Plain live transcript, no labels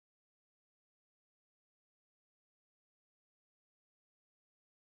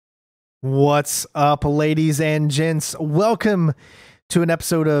What's up, ladies and gents? Welcome to an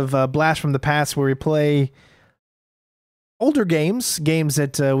episode of Blast from the Past, where we play older games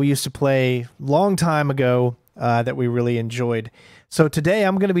that we used to play long time ago that we really enjoyed. So today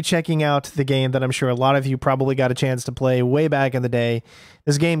I'm going to be checking out the game that I'm sure a lot of you probably got a chance to play way back in the day.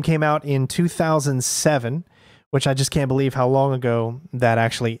 This game came out in 2007, which I just can't believe how long ago that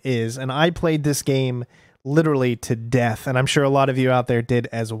actually is. And I played this game literally to death, and I'm sure a lot of you out there did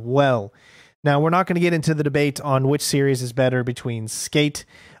as well. Now, we're not going to get into the debate on which series is better between Skate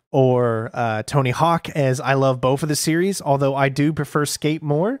or Tony Hawk, as I love both of the series, although I do prefer Skate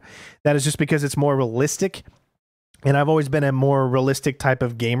more. That is just because it's more realistic, and I've always been a more realistic type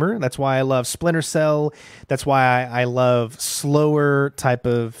of gamer. That's why I love Splinter Cell. That's why I love slower type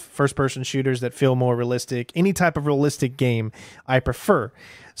of first-person shooters that feel more realistic. Any type of realistic game I prefer.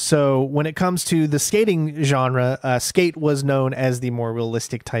 So when it comes to the skating genre, Skate was known as the more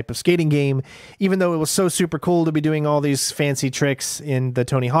realistic type of skating game, even though it was so super cool to be doing all these fancy tricks in the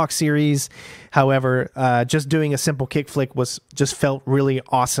Tony Hawk series. However, just doing a simple kick flick just felt really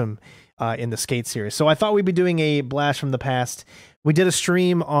awesome in the Skate series. So I thought we'd be doing a Blast from the Past. We did a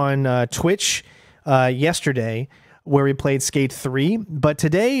stream on Twitch yesterday where we played Skate 3, but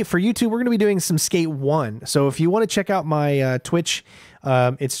today for YouTube we're going to be doing some Skate 1. So if you want to check out my Twitch,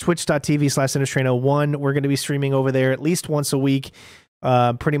 it's twitch.tv/CenterStrain01. We're going to be streaming over there at least once a week,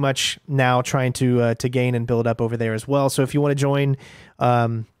 pretty much now trying to gain and build up over there as well. So if you want to join,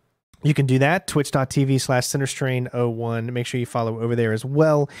 you can do that, twitch.tv/CenterStrain01. Make sure you follow over there as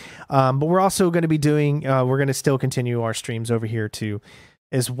well. But we're also going to be doing, we're going to still continue our streams over here too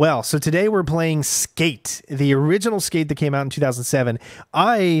as well. So today we're playing Skate, the original Skate that came out in 2007.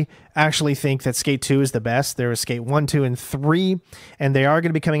 I actually think that Skate 2 is the best. There is Skate 1, 2, and 3, and they are going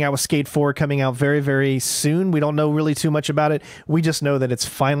to be coming out with Skate 4 coming out very, very soon. We don't know really too much about it. We just know that it's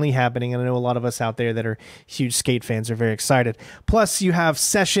finally happening, and I know a lot of us out there that are huge Skate fans are very excited. Plus, you have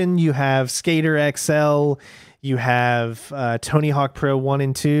Session, you have Skater XL, you have Tony Hawk Pro 1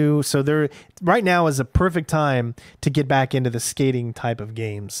 and 2. So right now is a perfect time to get back into the skating type of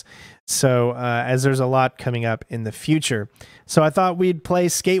games. So as there's a lot coming up in the future. So I thought we'd play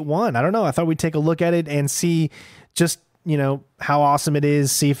Skate 1. I don't know. I thought we'd take a look at it and see just, how awesome it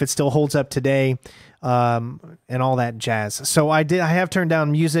is, see if it still holds up today, and all that jazz. So I have turned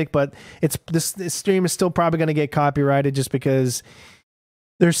down music, but this stream is still probably going to get copyrighted just because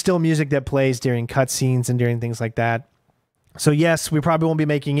there's still music that plays during cutscenes and during things like that. So yes, we probably won't be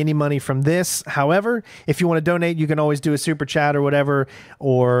making any money from this. However, if you want to donate, you can always do a super chat or whatever,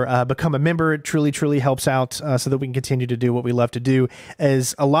 or become a member. It truly, truly helps out so that we can continue to do what we love to do.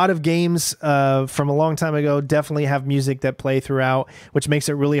 As a lot of games from a long time ago definitely have music that play throughout, which makes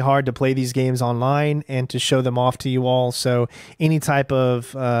it really hard to play these games online and to show them off to you all. So any type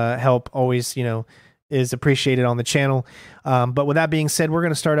of help always, is appreciated on the channel. But with that being said, we're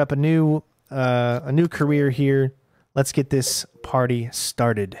going to start up a new career here. Let's get this party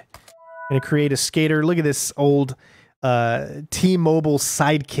started. I'm going to create a skater. Look at this old T-Mobile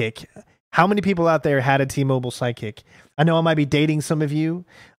Sidekick. How many people out there had a T-Mobile Sidekick? I know I might be dating some of you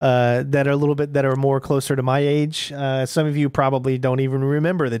that are more closer to my age. Some of you probably don't even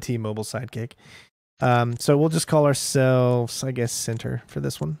remember the T-Mobile Sidekick. So we'll just call ourselves, I guess, Center for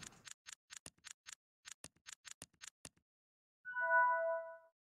this one.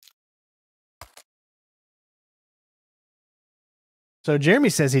 So Jeremy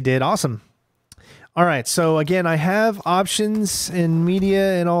says he did. Awesome. All right. So again, I have options in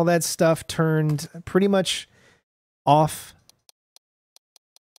media and all that stuff turned pretty much off.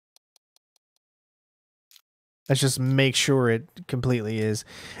 Let's just make sure it completely is.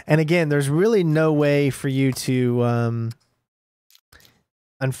 And again, there's really no way for you to,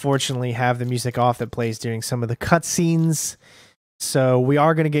 unfortunately, have the music off that plays during some of the cutscenes. So we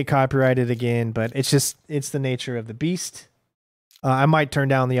are going to get copyrighted again, but it's the nature of the beast. I might turn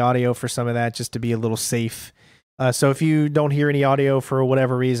down the audio for some of that just to be a little safe. So if you don't hear any audio for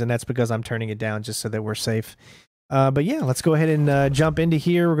whatever reason, that's because I'm turning it down just so that we're safe. But yeah, let's go ahead and jump into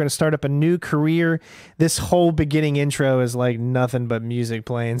here. We're going to start up a new career. This whole beginning intro is like nothing but music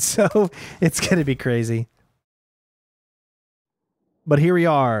playing, so it's going to be crazy. But here we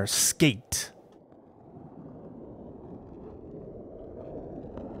are, Skate.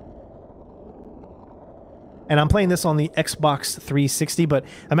 And I'm playing this on the Xbox 360, but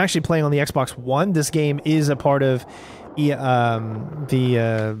I'm actually playing on the Xbox One. This game is a part of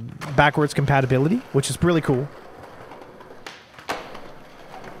the backwards compatibility, which is really cool.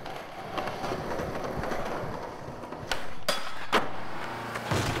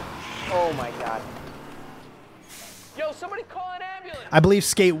 Oh my God. Yo, somebody call an ambulance! I believe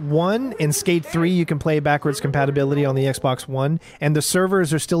Skate 1 and Skate 3 you can play backwards compatibility on the Xbox One, and the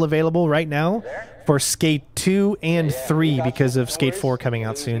servers are still available right now for Skate 2 and 3 because of Skate 4 coming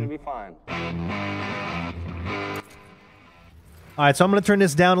out soon. Alright, so I'm going to turn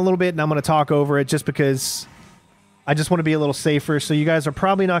this down a little bit and I'm going to talk over it just because I just want to be a little safer. So you guys are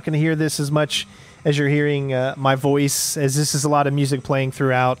probably not going to hear this as much as you're hearing my voice, as this is a lot of music playing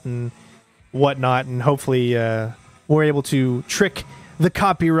throughout and whatnot, and hopefully we're able to trick the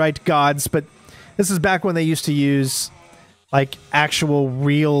copyright gods. But this is back when they used to use like actual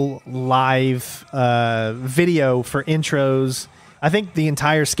real live video for intros. I think the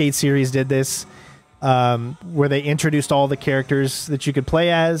entire Skate series did this, where they introduced all the characters that you could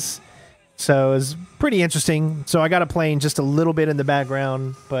play as. So it was pretty interesting. So I got it playing just a little bit in the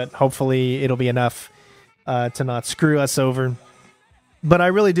background, but hopefully it'll be enough to not screw us over. But I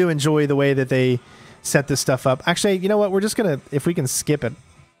really do enjoy the way that they set this stuff up. Actually, you know what? We're just going to, if we can skip it,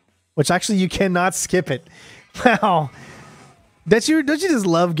 which actually you cannot skip it. Wow. Don't you just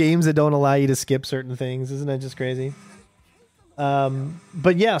love games that don't allow you to skip certain things? Isn't that just crazy?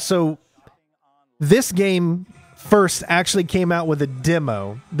 But yeah, so this game first actually came out with a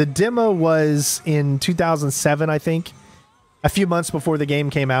demo. The demo was in 2007, I think, a few months before the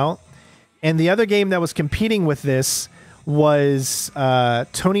game came out. And the other game that was competing with this was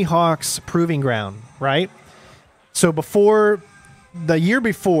Tony Hawk's Proving Ground, right? So before, the year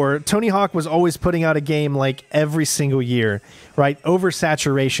before, Tony Hawk was always putting out a game like every single year, right?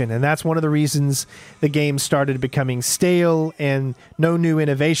 Oversaturation. And that's one of the reasons the game started becoming stale and no new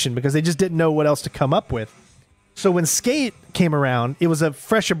innovation, because they just didn't know what else to come up with. So when Skate came around, it was a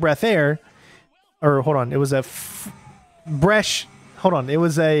fresh of breath air, or hold on, it was a it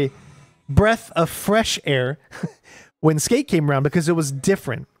was a breath of fresh air when Skate came around, because it was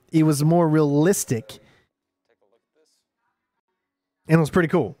different. It was more realistic. And it was pretty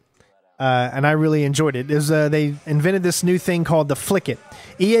cool. And I really enjoyed it. They invented this new thing called the Flick It.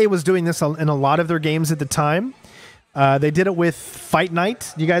 EA was doing this in a lot of their games at the time. They did it with Fight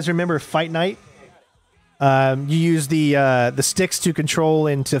Night. You guys remember Fight Night? You use the sticks to control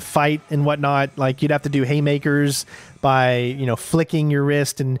and to fight and whatnot. Like, you'd have to do haymakers by, you know, flicking your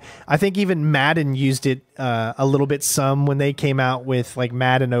wrist. And I think even Madden used it a little bit some when they came out with like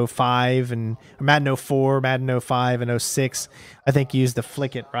Madden 05 and Madden 04, Madden 05 and 06. I think used the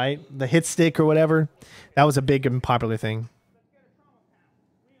Flick It, right? The hit stick or whatever. That was a big and popular thing.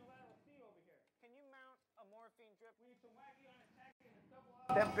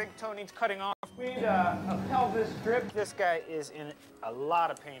 That big toe needs cutting off. We need a pelvis strip. This guy is in a lot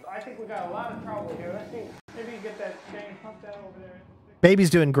of pain. I think we got a lot of trouble here. Let's see. Maybe you get that thing pumped out over there. Baby's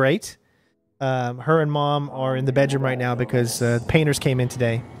doing great. Her and mom are in the bedroom right now because the painters came in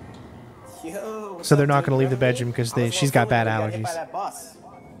today. So they're not going to leave the bedroom because she's got bad allergies.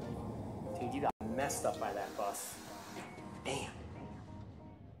 Dude, you got messed up by that bus. Damn.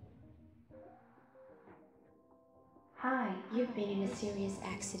 Hi, you've been in a serious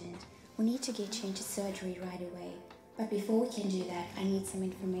accident. We need to get you into surgery right away. But before we can do that, I need some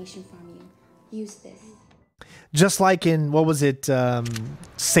information from you. Use this. Just like in, what was it,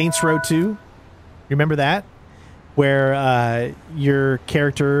 Saints Row 2? You remember that? Where your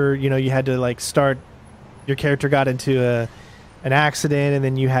character, you know, you had to like start, your character got into an accident and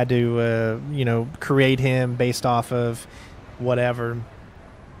then you had to, you know, create him based off of whatever.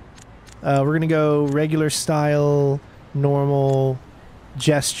 We're going to go regular style, normal,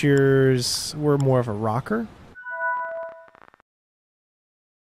 gestures. We're more of a rocker.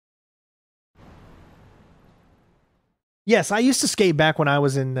 Yes, I used to skate back when I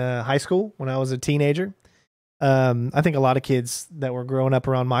was in high school, when I was a teenager. I think a lot of kids that were growing up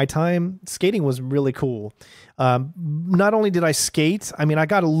around my time, skating was really cool. Not only did I skate, I mean, I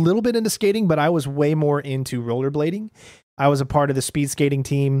got a little bit into skating, but I was way more into rollerblading. I was a part of the speed skating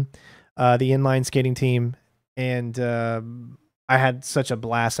team, the inline skating team, and I had such a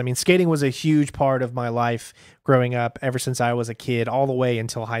blast. I mean, skating was a huge part of my life growing up ever since I was a kid, all the way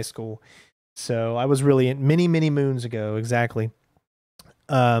until high school. So I was really in many, many moons ago. Exactly.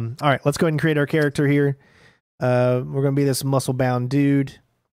 All right, let's go ahead and create our character here. We're going to be this muscle-bound dude.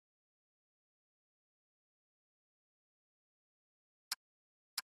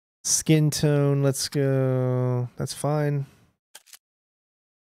 Skin tone, let's go. That's fine.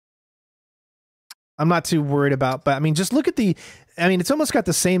 I'm not too worried about, but I mean, just look at it's almost got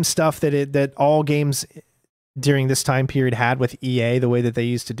the same stuff that all games during this time period had with EA, the way that they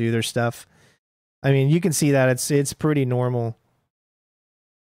used to do their stuff. I mean, you can see that it's pretty normal.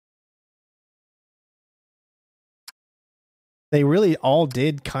 They really all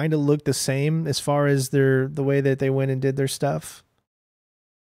did kind of look the same as far as the way that they went and did their stuff.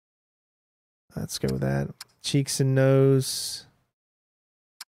 Let's go with that. Cheeks and nose.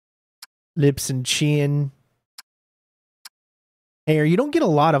 Lips and chin. Hair. You don't get a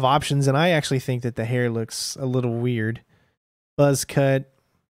lot of options, and I actually think that the hair looks a little weird. Buzz cut.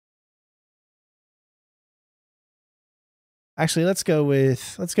 Actually, let's go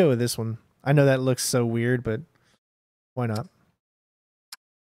with this one. I know that looks so weird, but why not?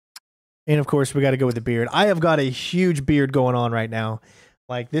 And of course, we got to go with the beard. I have got a huge beard going on right now.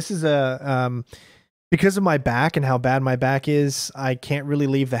 Like, this is a because of my back and how bad my back is, I can't really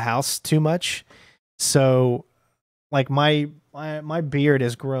leave the house too much. So, like, my beard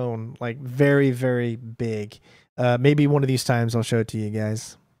has grown like very, very big. Maybe one of these times I'll show it to you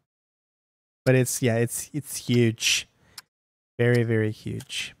guys. But it's huge. Very, very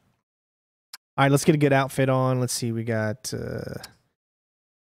huge. All right, let's get a good outfit on. Let's see, we got...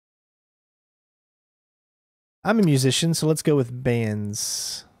 I'm a musician, so let's go with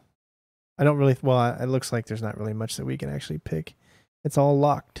bands. I don't really... Well, it looks like there's not really much that we can actually pick. It's all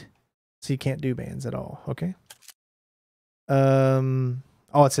locked. So you can't do bands at all, okay? Oh,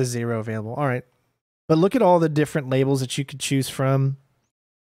 it says 0 available. All right. But look at all the different labels that you could choose from.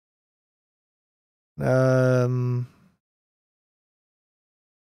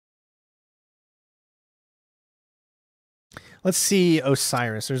 Let's see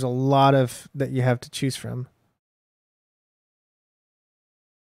Osiris. There's a lot of that you have to choose from.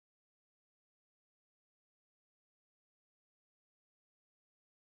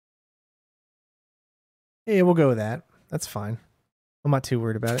 Yeah, we'll go with that. That's fine. I'm not too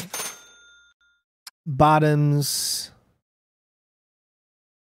worried about it. Bottoms.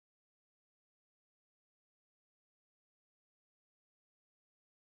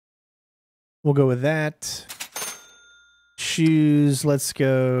 We'll go with that. Shoes, let's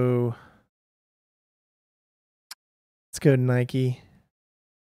go Nike.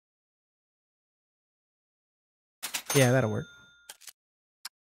 Yeah, that'll work.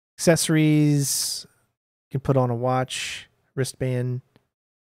 Accessories, you can put on a watch, wristband.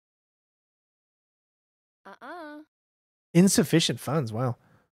 Insufficient funds, wow.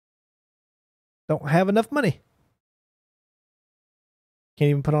 Don't have enough money. Can't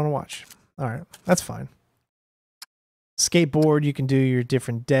even put on a watch. All right, that's fine. Skateboard, you can do your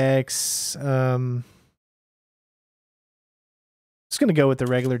different decks. Just going to go with the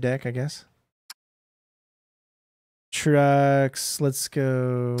regular deck, I guess. Trucks, let's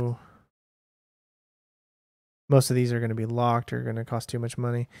go. Most of these are going to be locked or going to cost too much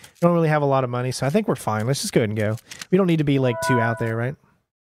money. Don't really have a lot of money, so I think we're fine. Let's just go ahead and go. We don't need to be like too out there, right?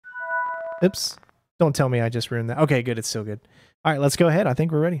 Oops. Don't tell me I just ruined that. Okay, good. It's still good. All right, let's go ahead. I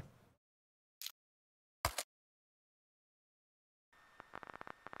think we're ready.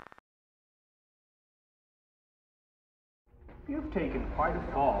 You've taken quite a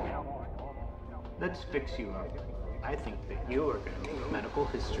fall. Let's fix you up. I think that you are going to make medical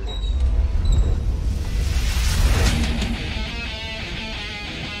history.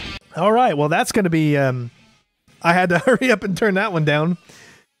 All right, well, that's going to be... I had to hurry up and turn that one down.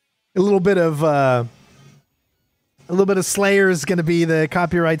 A little bit of Slayer is going to be the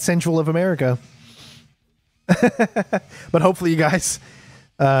copyright central of America. But hopefully you guys...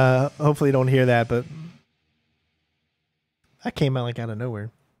 hopefully you don't hear that, but... That came out like out of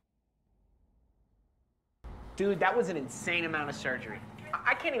nowhere. Dude, that was an insane amount of surgery.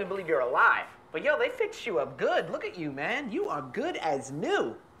 I can't even believe you're alive. But yo, they fixed you up good. Look at you, man. You are good as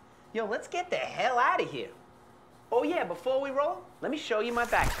new. Yo, let's get the hell out of here. Oh yeah, before we roll, let me show you my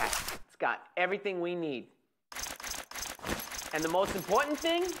backpack. It's got everything we need. And the most important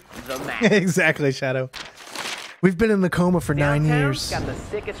thing, the map. Exactly, Shadow. We've been in the coma for 9 years. Got the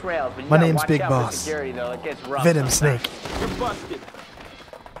sickest rails, but you My gotta name's watch Big out Boss. for security, though. It gets rough Venom sometimes. Snake. You're busted.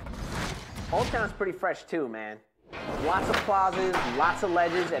 Old Town's pretty fresh too, man. Lots of plazas, lots of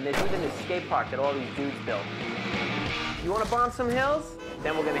ledges, and there's even this skate park that all these dudes built. You want to bomb some hills?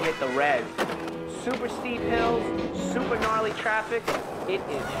 Then we're gonna hit the res. Super steep hills, super gnarly traffic. It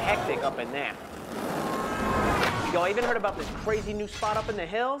is hectic up in there. Yo, I even heard about this crazy new spot up in the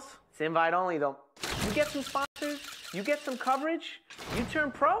hills. It's invite only though. You get some sponsors, you get some coverage, you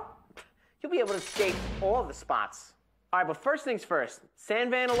turn pro, you'll be able to skate all of the spots. All right, but first things first,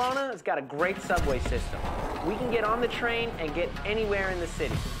 San Vanalona has got a great subway system. We can get on the train and get anywhere in the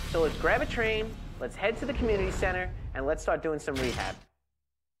city. So let's grab a train, let's head to the community center, and let's start doing some rehab.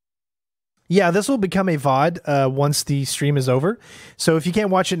 Yeah, this will become a VOD once the stream is over. So if you can't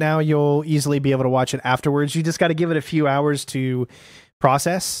watch it now, you'll easily be able to watch it afterwards. You just got to give it a few hours to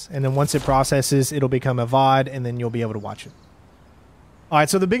process, and then once it processes, it'll become a VOD, and then you'll be able to watch it. All right,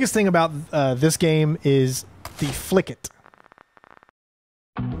 so the biggest thing about this game is the flick it.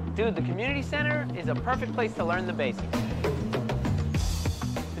 Dude, the community center is a perfect place to learn the basics.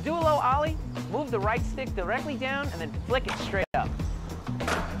 To do a low ollie, move the right stick directly down and then flick it straight up.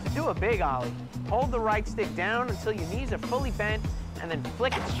 To do a big ollie, hold the right stick down until your knees are fully bent and then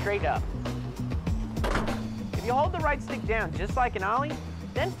flick it straight up. If you hold the right stick down just like an ollie,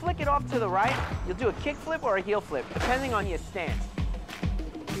 then flick it off to the right, you'll do a kick flip or a heel flip, depending on your stance.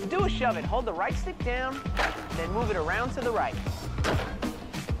 To do a shove it, hold the right stick down, then move it around to the right.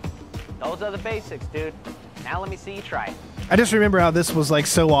 Those are the basics, dude. Now let me see you try it. I just remember how this was like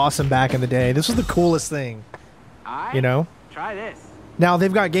so awesome back in the day. This was the coolest thing. All right, you know? Try this. Now,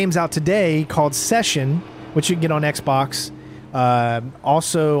 they've got games out today called Session, which you can get on Xbox,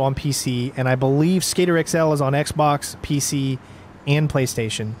 also on PC, and I believe Skater XL is on Xbox, PC, and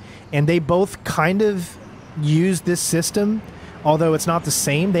PlayStation. And they both kind of use this system, although it's not the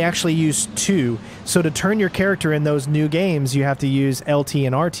same. They actually use two. So to turn your character in those new games, you have to use LT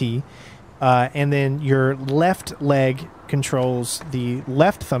and RT, and then your left leg controls the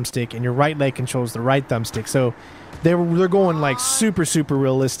left thumbstick, and your right leg controls the right thumbstick. So they're going like super, super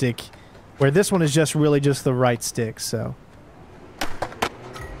realistic, where this one is just really just the right stick. So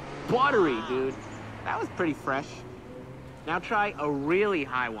Buttery, dude. That was pretty fresh. Now try a really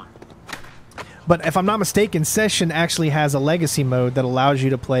high one. But if I'm not mistaken, Session actually has a legacy mode that allows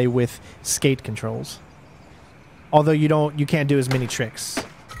you to play with skate controls. Although you can't do as many tricks.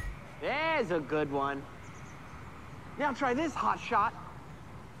 There's a good one. Now try this hot shot.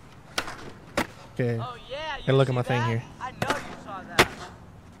 Okay. Oh yeah, Gotta look at my thing here. I know you saw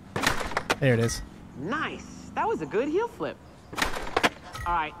that. There it is. Nice. That was a good heel flip.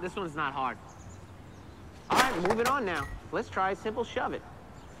 All right, this one's not hard. All right, moving on now. Let's try a simple shove it.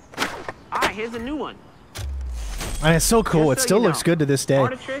 All right, here's a new one. And it's so cool. Just It so still you looks know, good to this day.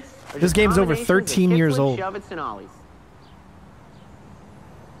 Harder tricks are This just game's over combinations of 13 kick years flips, old. Shove-its and ollies.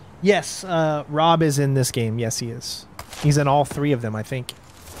 Yes, Rob is in this game. Yes, he is. He's in all three of them, I think.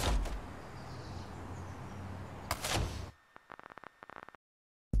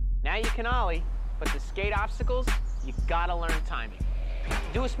 Now you can ollie, but to skate obstacles, you gotta learn timing.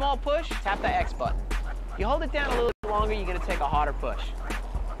 Do a small push, tap the X button. You hold it down a little bit longer, you're gonna take a harder push.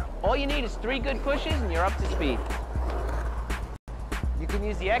 All you need is 3 good pushes and you're up to speed. You can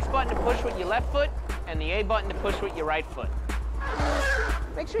use the X button to push with your left foot and the A button to push with your right foot.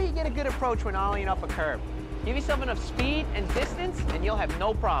 Make sure you get a good approach when ollieing up a curb. Give yourself enough speed and distance and you'll have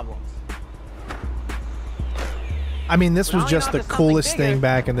no problems. I mean, this was When just ollieing the up to something coolest bigger, thing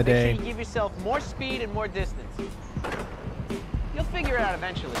back in the make day. sure you give yourself more speed and more distance. You'll figure it out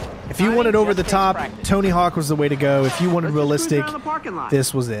eventually. If you Timing wanted over just the takes top, practice. Tony Hawk was the way to go. If you wanted Let's just cruise realistic, around the parking lot.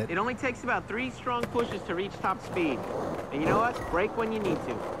 this was it. It only takes about 3 strong pushes to reach top speed. And you know what? Brake when you need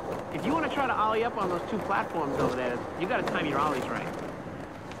to. If you want to try to ollie up on those 2 platforms over there, you got to time your ollies right.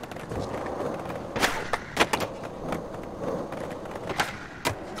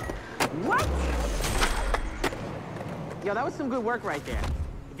 What? Yo, that was some good work right there.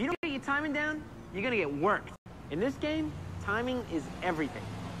 If you don't get your timing down, you're going to get worked. In this game, timing is everything.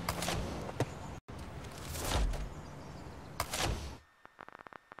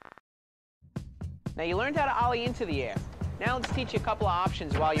 Now you learned how to ollie into the air. Now let's teach you a couple of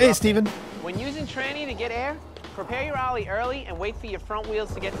options while you're Hey, up Steven. there. When using tranny to get air, prepare your ollie early and wait for your front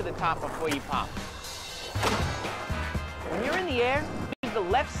wheels to get to the top before you pop. When you're in the air, use the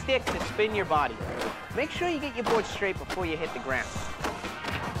left stick to spin your body. Make sure you get your board straight before you hit the ground.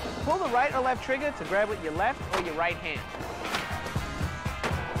 Pull the right or left trigger to grab with your left or your right hand.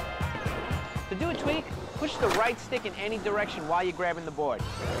 To do a tweak, push the right stick in any direction while you're grabbing the board.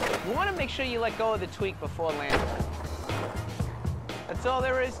 You want to make sure you let go of the tweak before landing. That's all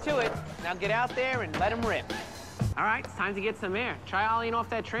there is to it. Now get out there and let them rip. All right, it's time to get some air. Try ollieing off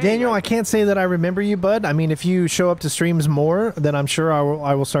that train. Daniel, I can't say that I remember you, bud. I mean, if you show up to streams more, then I'm sure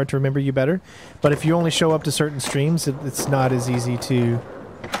I will start to remember you better. But if you only show up to certain streams, it's not as easy to...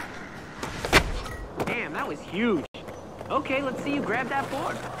 Damn, that was huge. Okay, let's see you grab that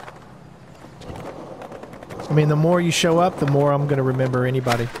board. I mean, the more you show up, the more I'm going to remember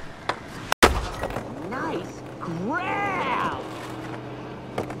anybody. Nice grab!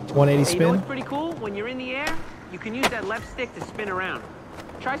 180 Hey, you know spin. what's pretty cool? When you're in the air, you can use that left stick to spin around.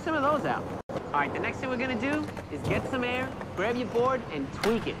 Try some of those out. All right, the next thing we're gonna do is get some air, grab your board, and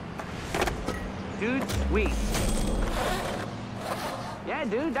tweak it. Dude, sweet. Yeah,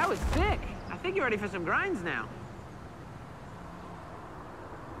 dude, that was sick. I think you're ready for some grinds now.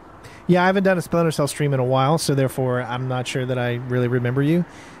 Yeah, I haven't done a Splinter Cell stream in a while, so therefore I'm not sure that I really remember you.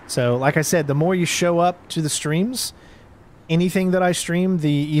 So, like I said, the more you show up to the streams, anything that I stream,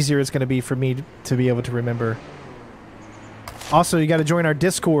 the easier it's going to be for me to be able to remember. Also, you got to join our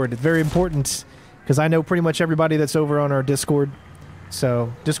Discord. It's very important because I know pretty much everybody that's over on our Discord.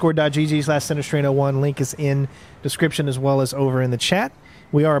 So discord.gg/CenterStrain01. Link is in description as well as over in the chat.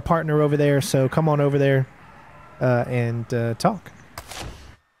 We are a partner over there, so come on over there and talk.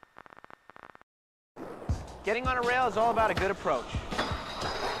 Getting on a rail is all about a good approach.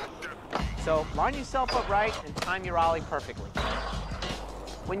 So line yourself up right and time your ollie perfectly.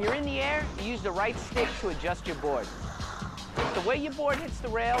 When you're in the air, you use the right stick to adjust your board. The way your board hits the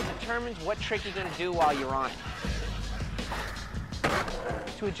rail determines what trick you're going to do while you're on it.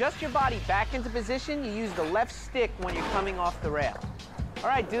 To adjust your body back into position, you use the left stick when you're coming off the rail. All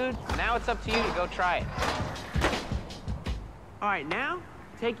right, dude, now it's up to you to go try it. All right, now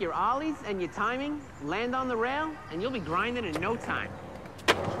take your ollies and your timing, land on the rail, and you'll be grinding in no time.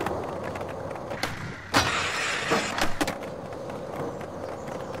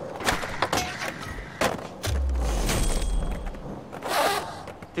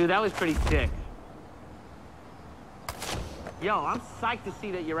 Dude, that was pretty sick. Yo, I'm psyched to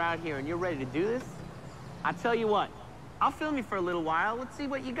see that you're out here and you're ready to do this. I tell you what, I'll film you for a little while. Let's see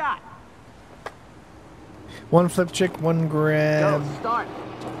what you got. One flip chick, one grab. Go, start.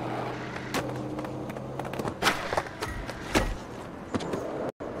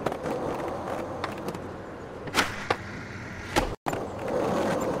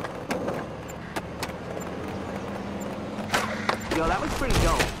 Yo, that was pretty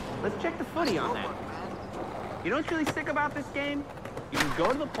dope. Let's check the footy on that. You know what's really sick about this game? You can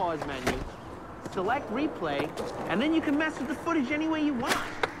go to the pause menu, select replay, and then you can mess with the footage any way you want.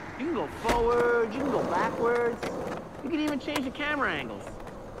 You can go forward, you can go backwards, you can even change the camera angles.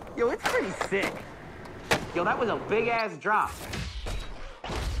 Yo, it's pretty sick. Yo, that was a big-ass drop.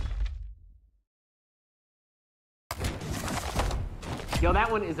 Yo,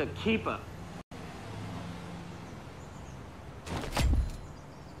 that one is a keeper.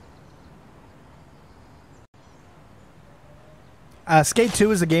 Skate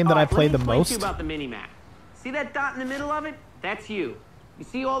 2 is the game that I played the most. Let me explain to you about the mini-map. See that dot in the middle of it? That's you. You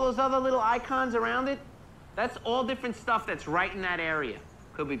see all those other little icons around it? That's all different stuff that's right in that area.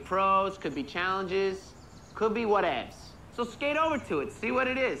 Could be pros, could be challenges, could be whatevs. So skate over to it, see what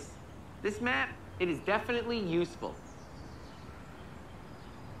it is. This map, it is definitely useful.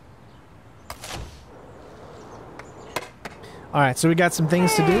 All right, so we got some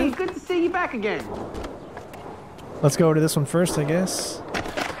things to do. Good to see you back again. Let's go over to this one first, I guess.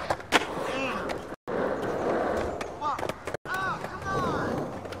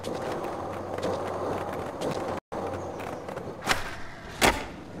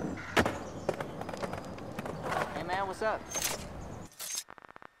 Hey man, what's up?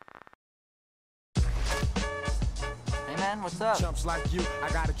 Hey man, what's up? Chumps like you,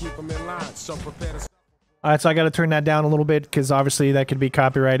 I gotta keep them in line. So prepare to... All right, so I got to turn that down a little bit because obviously that could be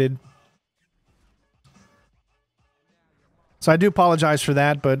copyrighted. So I do apologize for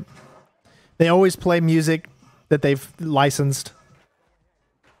that, but they always play music that they've licensed.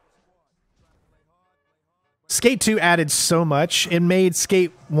 Skate 2 added so much. It made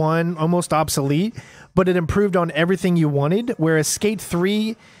Skate 1 almost obsolete, but it improved on everything you wanted, whereas Skate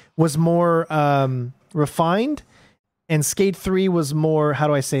 3 was more refined, and Skate 3 was more, how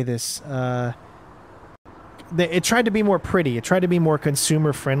do I say this? It tried to be more pretty. It tried to be more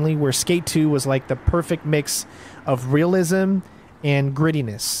consumer-friendly, where Skate 2 was like the perfect mix of realism and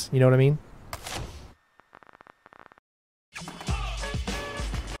grittiness. You know what I mean? Okay,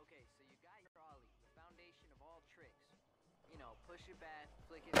 so you got your ollie, the foundation of all tricks. You know, push it back,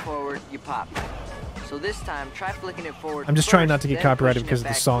 flick it forward, you pop. So this time, try flicking it forward. I'm just trying not to get then copyrighted pushing because it of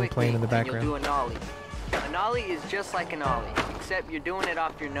the back song quickly, playing in the and background. You'll do an ollie. An ollie is just like an ollie, except you're doing it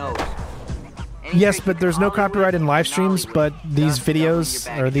off your nose. Any Yes, trick but you there's can no ollie copyright with, in you live can ollie streams, with. but these Just double videos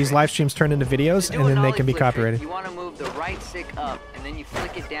your or back these trick. live streams turn into videos, To do and then an they ollie can be flip trick, copyrighted. You want to move the right stick up, and then you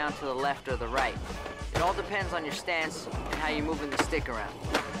flick it down to the left or the right. It all depends on your stance and how you're moving the stick around.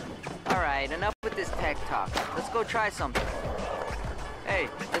 Alright, enough with this tech talk. Let's go try something. Hey,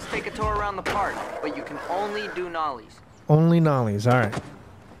 let's take a tour around the park, but you can only do nollies. Only nollies, all right.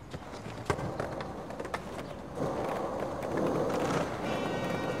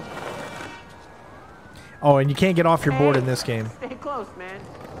 Oh, and you can't get off your board in this game. Stay close, man.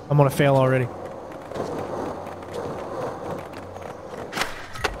 I'm gonna fail already.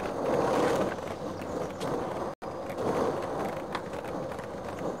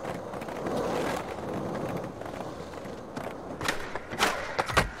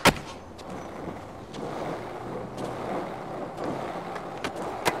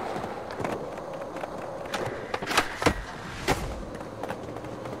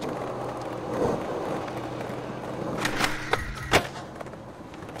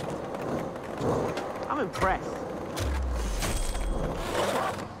 impressed.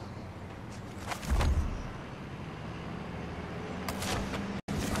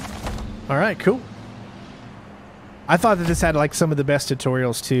 All right, cool. I thought that this had like some of the best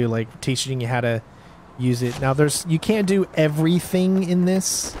tutorials too, like teaching you how to use it. Now you can't do everything in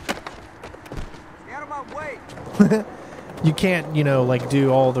this. Get out of my way. You can't, you know, like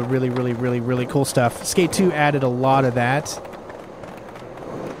do all the really cool stuff. Skate 2 added a lot of that.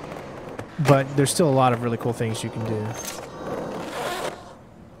 But there's still a lot of really cool things you can do.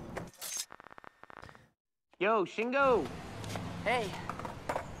 Yo, Shingo. Hey,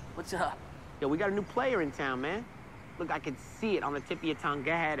 what's up? Yo, we got a new player in town, man. Look, I can see it on the tip of your tongue.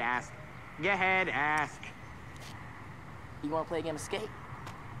 Go ahead, ask. Go ahead, ask. You want to play a game of skate?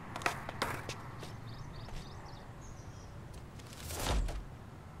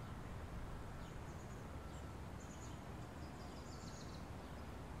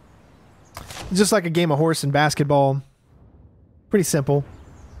 Just like a game of horse and basketball. Pretty simple.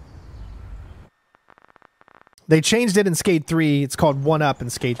 They changed it in Skate 3. It's called 1-Up in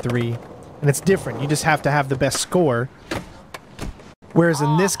Skate 3. And it's different. You just have to have the best score. Whereas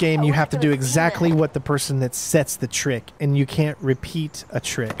in this game, you have to do exactly what the person that sets the trick. And you can't repeat a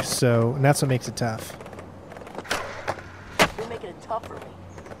trick. So, and that's what makes it tough. You're making it tough for me.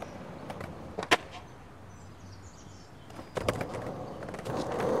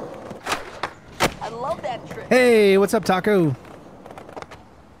 I love that trick. Hey, what's up, Taco?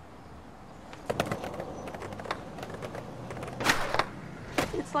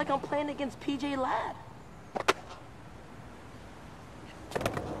 It's like I'm playing against PJ Ladd.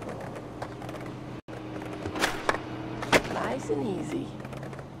 Nice and easy.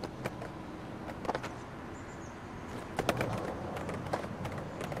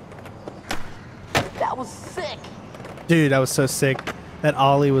 That was sick. Dude, that was so sick. That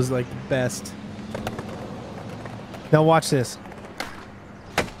ollie was like the best. Now watch this.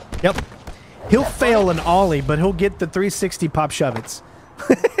 Yep. He'll fail an ollie, but he'll get the 360 pop shove-its.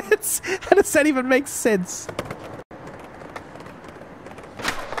 How does that even make sense?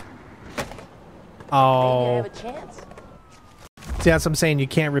 Oh. Maybe I have a chance. See, that's what I'm saying. You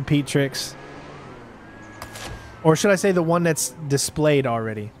can't repeat tricks. Or should I say the one that's displayed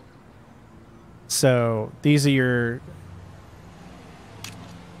already? So these are your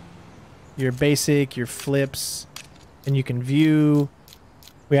basic, your flips, and you can view.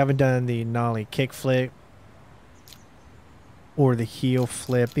 We haven't done the nollie kick flip or the heel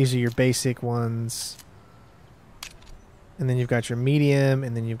flip. These are your basic ones. And then you've got your medium,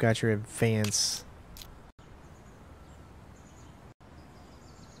 and then you've got your advance.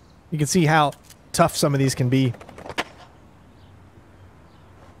 You can see how tough some of these can be.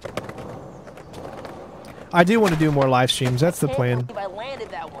 I do want to do more live streams. That's the plan. I landed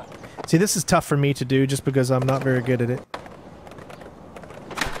that one. See, this is tough for me to do just because I'm not very good at it.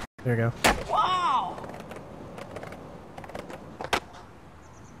 There you go. Wow!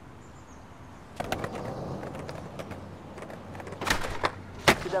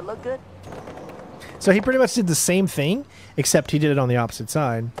 Did that look good? So he pretty much did the same thing, except he did it on the opposite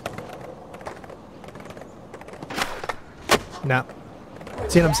side. Nah.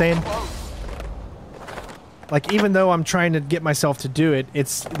 See what I'm saying? Like, even though I'm trying to get myself to do it,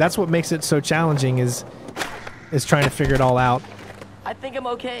 that's what makes it so challenging is trying to figure it all out. I think I'm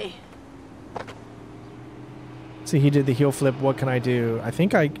okay. See, he did the heel flip. What can I do? I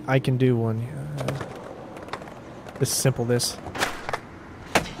think I can do one. This is simple, this.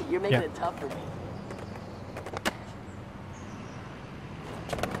 You're making it tough for me.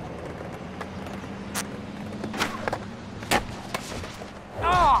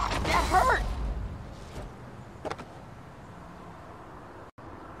 Ah, that hurt!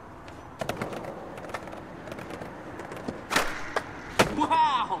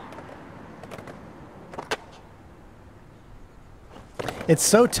 Wow! It's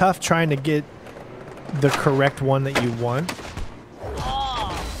so tough trying to get the correct one that you want.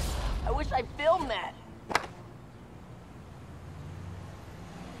 Oh, I wish I filmed that.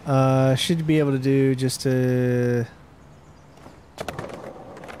 Should be able to do just a...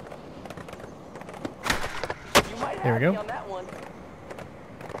 There we go. On that one.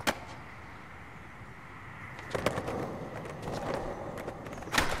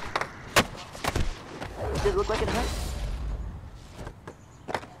 Does it look like it hurt?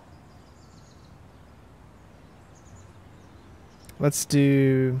 Let's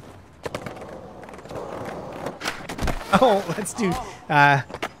do... Oh, let's do...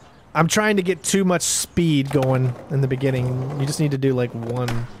 I'm trying to get too much speed going in the beginning. You just need to do like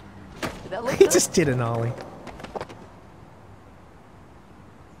one. Did that look He good? just did an ollie.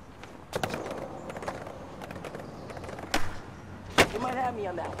 me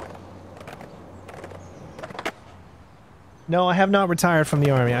on that one. No, I have not retired from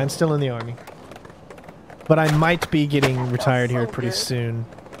the Army. I'm still in the Army. But I might be getting retired here pretty soon.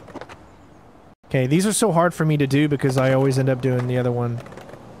 Okay, these are so hard for me to do because I always end up doing the other one.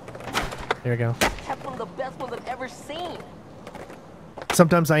 There we go. That's one of the best ones I've ever seen.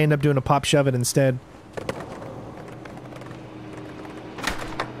 Sometimes I end up doing a pop shove it instead.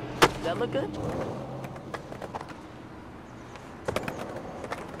 Does that look good?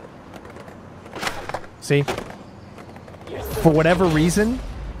 See? For whatever reason,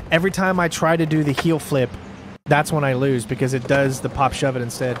 every time I try to do the heel flip, that's when I lose because it does the pop shove it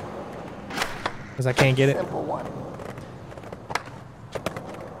instead. Because I can't get it. Simple one.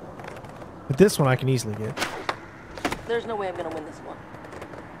 But this one I can easily get. There's no way I'm gonna win this one.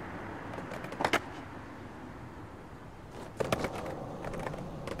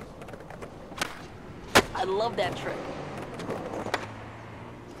 I love that trick.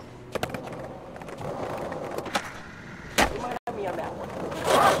 You might have me on that one.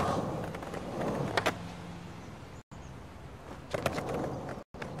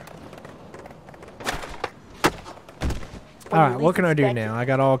 Alright, what can I do now? I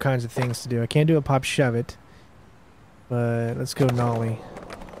got all kinds of things to do. I can't do a pop shove it. But let's go nollie.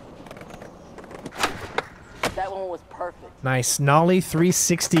 That one was perfect. Nice. Nollie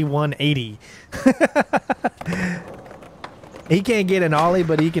 360 180. He can't get an ollie,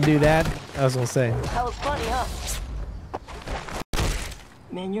 but he can do that. I was gonna say. That was funny, huh?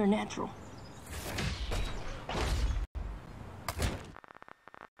 Man, you're a natural.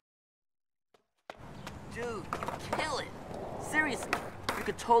 Dude, you kill it. Seriously, you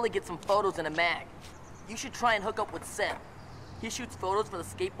could totally get some photos in a mag. You should try and hook up with Seb. He shoots photos for the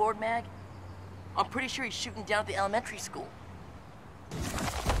skateboard mag. I'm pretty sure he's shooting down at the elementary school.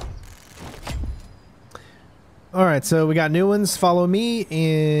 Alright, so we got new ones. Follow me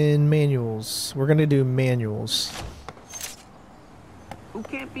in manuals. We're gonna do manuals. Who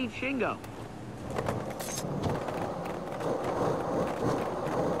can't beat Shingo?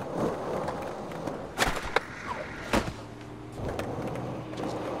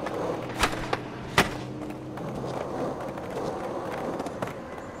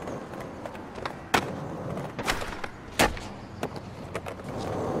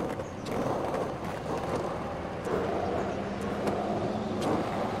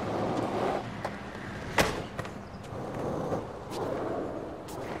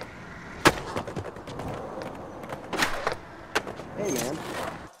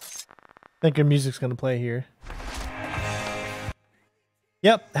 I think your music's gonna play here.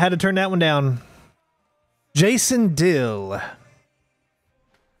 Yep, had to turn that one down. Jason Dill.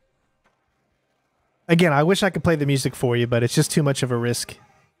 Again, I wish I could play the music for you, but it's just too much of a risk.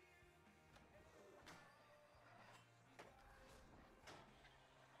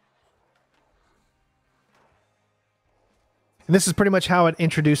 And this is pretty much how it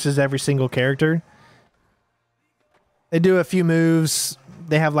introduces every single character. They do a few moves.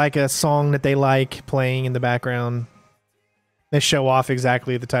 They have like a song that they like playing in the background. They show off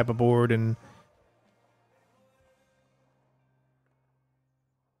exactly the type of board and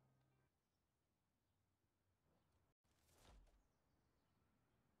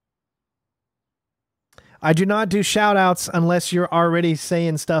I do not do shout outs unless you're already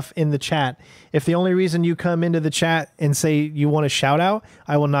saying stuff in the chat. If the only reason you come into the chat and say you want a shout out,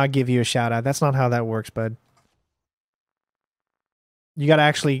 I will not give you a shout out. That's not how that works, bud. You got to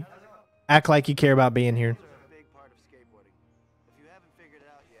actually act like you care about being here.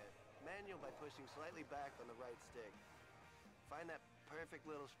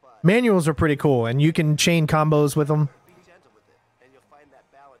 Manuals are pretty cool, and you can chain combos with them.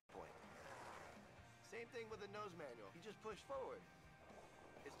 Same thing with the nose manual. You just push forward.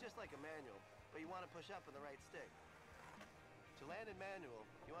 It's just like a manual, but you want to push up with the right stick. To land in manual,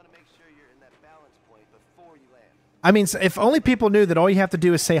 you want to make sure you're in that balance point before you land. I mean, if only people knew that all you have to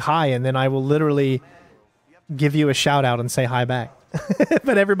do is say hi, and then I will literally give you a shout out and say hi back.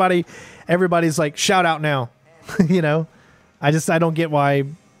 But everybody's like, shout out now. You know, I don't get why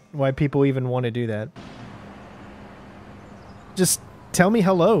people even want to do that. Just tell me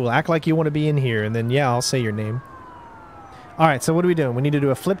hello, act like you want to be in here, and then yeah, I'll say your name. All right, so what are we doing? We need to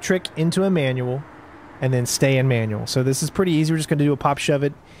do a flip trick into a manual and then stay in manual. So this is pretty easy. We're just going to do a pop shove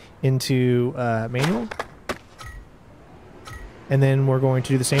it into manual. And then we're going to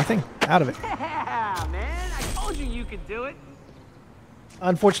do the same thing out of it. Yeah, man, I told you could do it.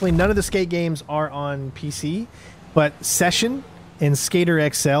 Unfortunately, none of the skate games are on PC, but Session and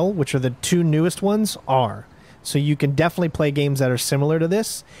Skater XL, which are the two newest ones, are. So you can definitely play games that are similar to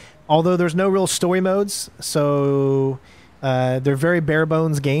this. Although there's no real story modes, so They're very bare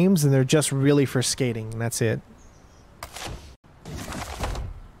bones games, and they're just really for skating, and that's it.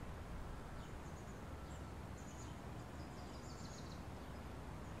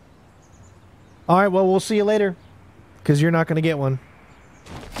 All right, well, we'll see you later, because you're not going to get one.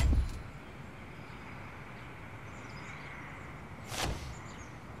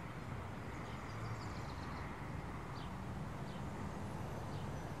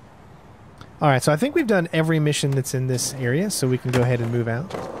 All right, so I think we've done every mission that's in this area, so we can go ahead and move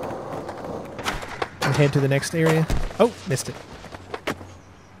out. And head to the next area. Oh, missed it.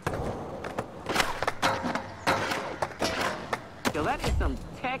 Yo, that is some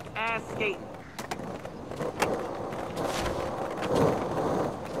tech-ass skating.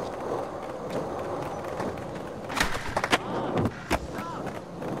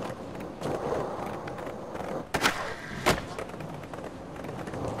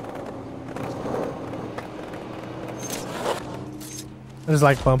 I just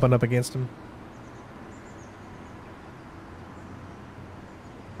like bumping up against him.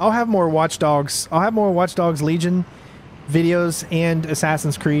 I'll have more Watch Dogs. I'll have more Watch Dogs Legion videos and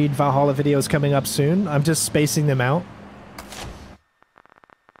Assassin's Creed Valhalla videos coming up soon. I'm just spacing them out.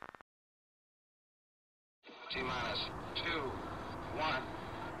 T-minus 2, 1,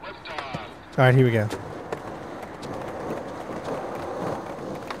 liftoff. All right, here we go.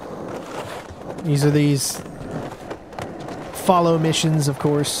 These follow missions, of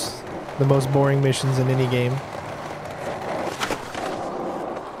course, the most boring missions in any game.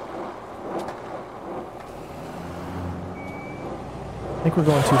 I think we're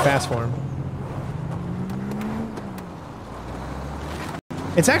going too fast for him.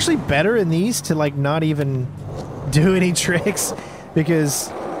 It's actually better in these to like not even do any tricks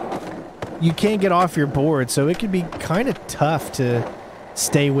because you can't get off your board, so it can be kind of tough to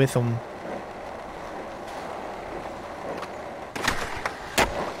stay with them.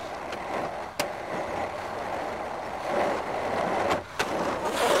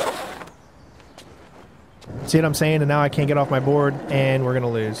 See what I'm saying? And now I can't get off my board, and we're gonna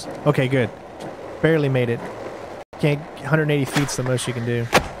lose. Okay, good. Barely made it. Can't. 180 feet's the most you can do.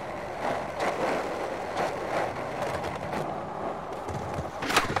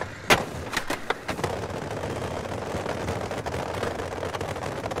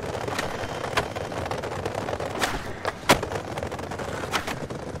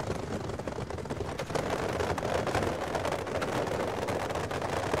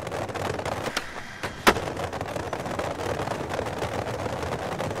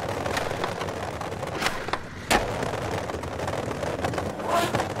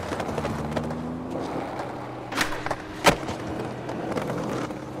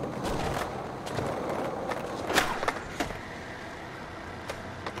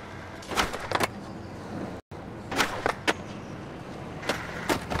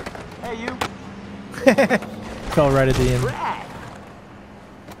 Fell right at the end.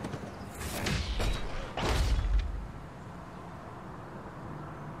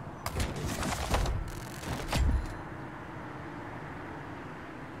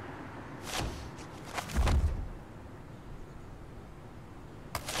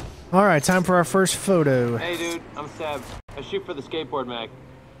 All right, time for our first photo. Hey dude, I'm Seb. I shoot for the skateboard mag.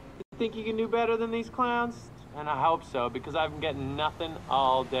 You think you can do better than these clowns? And I hope so, because I've been getting nothing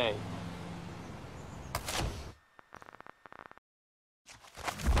all day.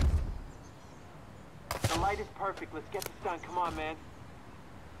 The light is perfect. Let's get this done. Come on, man.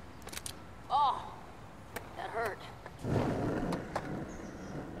 Oh, that hurt.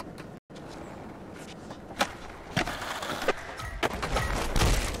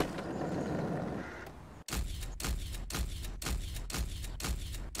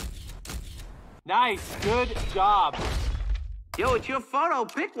 Nice, good job. Yo, it's your photo.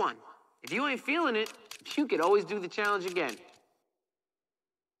 Pick one. If you ain't feeling it, you could always do the challenge again.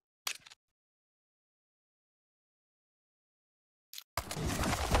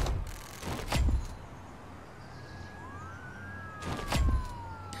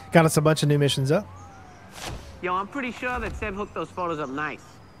 Got us a bunch of new missions up. Yo, I'm pretty sure that Seb hooked those photos up nice.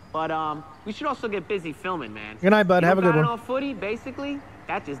 But we should also get busy filming, man. Good night, bud. Have a good one. Enough footy, basically,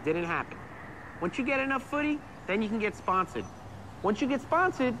 that just didn't happen. Once you get enough footy, then you can get sponsored. Once you get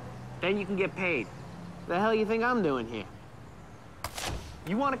sponsored, then you can get paid. The hell you think I'm doing here?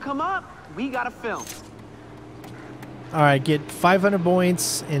 You want to come up? We got to film. All right, get 500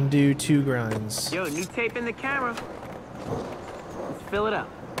 points and do 2 grinds. Yo, new tape in the camera. Let's fill it up.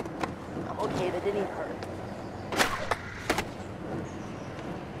 Okay, that didn't hurt.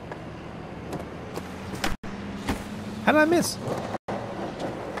 How did I miss?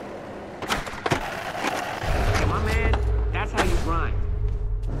 Hey, my man,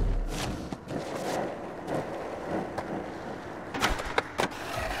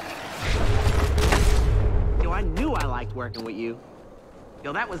 liked working with you.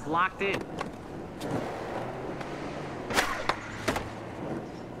 Yo, that was locked in.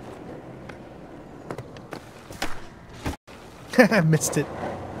 I missed it.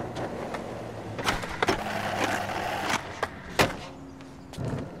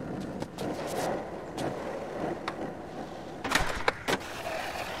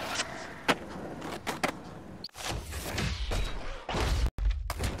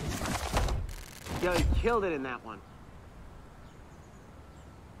 Yo, you killed it in that one.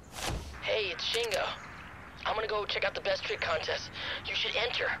 Hey, it's Shingo. I'm gonna go check out the best trick contest. You should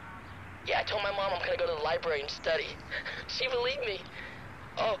enter. Yeah, I told my mom I'm gonna go to the library and study. She believed me.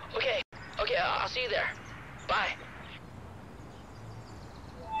 Oh, okay. Okay, I'll see you there. Bye.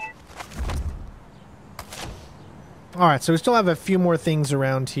 All right, so we still have a few more things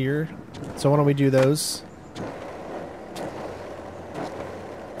around here. So why don't we do those?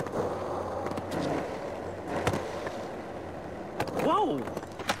 Whoa!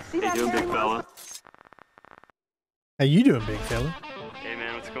 See that, doing, big fella? How you doing, big fella? Hey,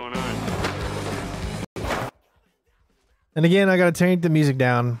 man, what's going on? And again, I gotta turn the music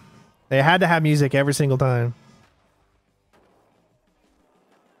down. They had to have music every single time.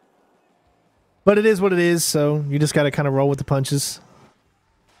 But it is what it is, so you just gotta kind of roll with the punches.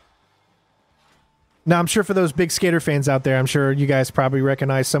 Now, I'm sure for those big skater fans out there, I'm sure you guys probably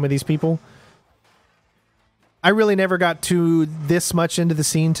recognize some of these people. I really never got to this much into the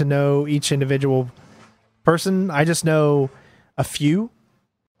scene to know each individual person. I just know a few.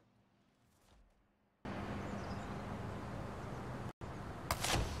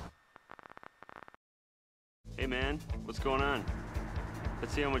 Hey, man, what's going on?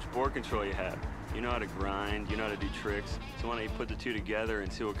 Let's see how much board control you have. You know how to grind, you know how to do tricks. So why don't you put the two together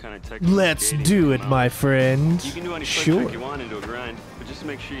and see what kind of technique. Let's do it, my friend. You can do any flip trick you want into a grind, but just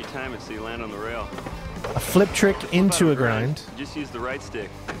make sure you time it so you land on the rail. A flip trick into a grind. Just use the right stick.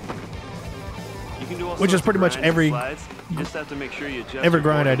 You can do all Which is pretty much every slides. You just have to make sure you adjust every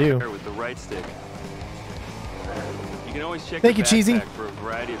grind I do with the right stick. You can always check Thank the you, Cheesy. backpack for a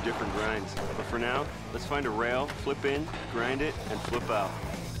variety of different grinds. But for now, let's find a rail, flip in, grind it, and flip out.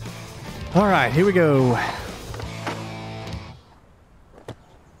 All right, here we go.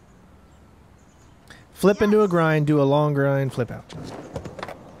 Flip into a grind, do a long grind, flip out.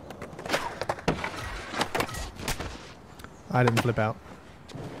 I didn't flip out.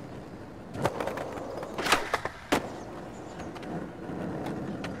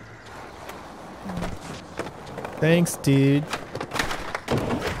 Thanks, dude.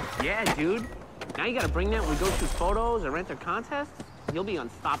 Yeah, dude. Now you gotta bring that when we go shoot photos or enter contests. You'll be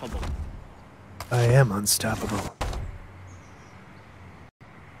unstoppable. I am unstoppable.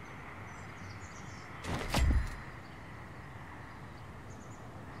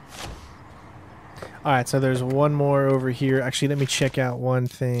 Alright, so there's one more over here. Actually, let me check out one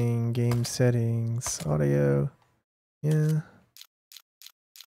thing. Game settings. Audio. Yeah.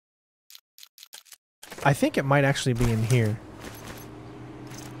 I think it might actually be in here.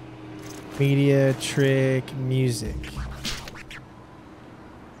 Media, trick, music.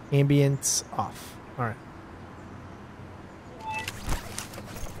 Ambience off. Alright.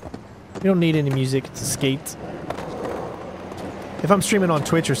 You don't need any music to skate. If I'm streaming on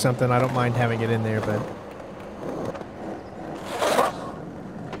Twitch or something, I don't mind having it in there, but...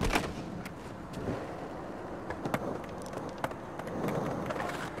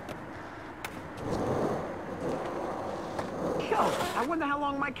 Yo, I wonder how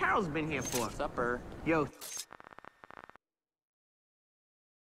long my Carol's been here for. Supper. Yo.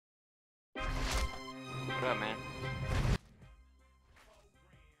 What up, man?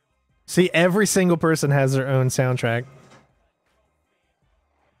 See, every single person has their own soundtrack.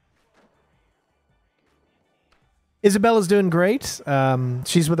 Isabella's doing great.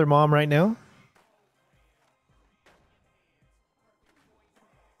 She's with her mom right now.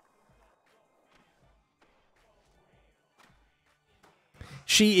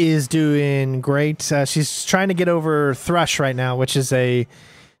 She is doing great. She's trying to get over thrush right now, which is a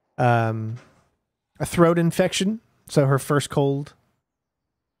throat infection. So her first cold.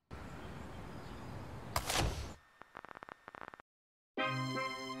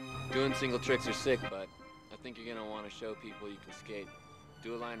 Doing single tricks are sick, but I think you're gonna want to show people you can skate.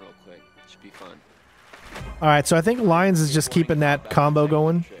 Do a line real quick. It should be fun. All right, so I think Lions is just keeping that combo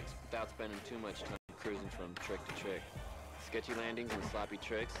going. Without spending too much time cruising from trick to trick. Sketchy landings and sloppy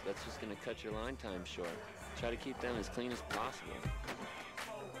tricks, that's just gonna cut your line time short. Try to keep them as clean as possible.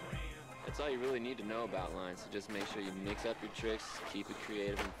 That's all you really need to know about lines, so just make sure you mix up your tricks, keep it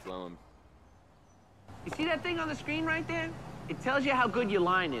creative and flowing. You see that thing on the screen right there? It tells you how good your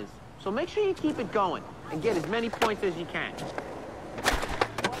line is. So make sure you keep it going. and get as many points as you can.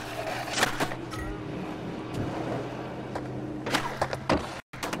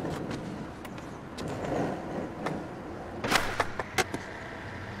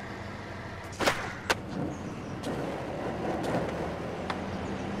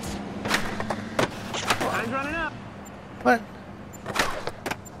 Time's running up. What?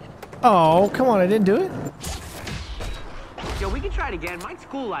 Oh, come on, I didn't do it? Yo, we can try it again. Mine's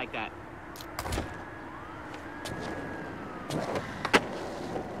cool like that.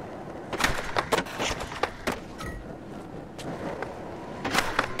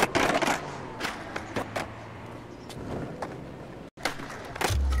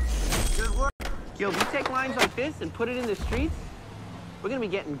 Good work. Yo, if you take lines like this and put it in the streets, we're gonna be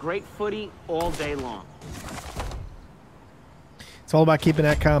getting great footy all day long. It's all about keeping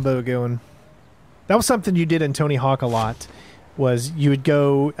that combo going. That was something you did in Tony Hawk a lot, was you would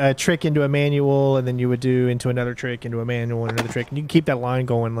go a trick into a manual, and then you would do into another trick, into a manual, and another trick, and you can keep that line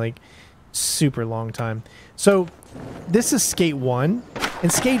going like super long time. So this is Skate 1. In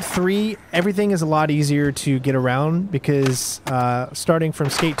Skate 3, everything is a lot easier to get around because starting from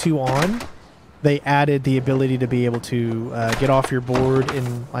Skate 2 on, they added the ability to be able to get off your board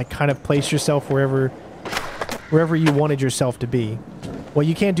and like kind of place yourself wherever you wanted yourself to be. Well,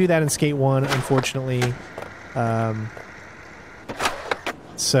 you can't do that in Skate 1, unfortunately.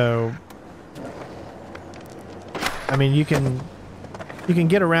 So, I mean, you can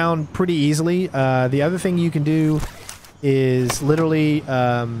get around pretty easily. The other thing you can do is literally,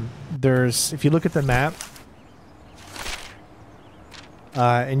 if you look at the map,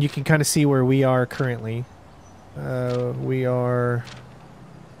 and you can kind of see where we are currently. We are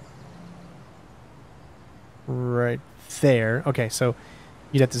right there. Okay, so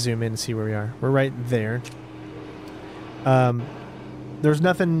you'd have to zoom in and see where we are. We're right there. There's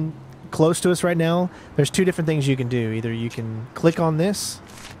nothing close to us right now. There's two different things you can do. Either you can click on this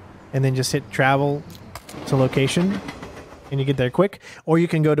and then just hit travel to location and you get there quick, or you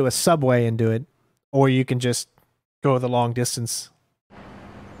can go to a subway and do it, or you can just go the long distance.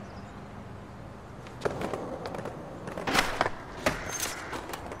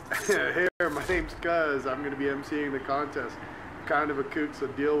 Hey, my name's Cuz. I'm going to be emceeing the contest. Kind of a kook, so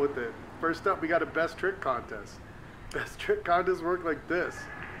deal with it. First up, we got a best trick contest. Best trick contests work like this.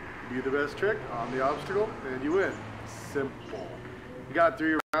 You do the best trick on the obstacle, and you win. Simple. You got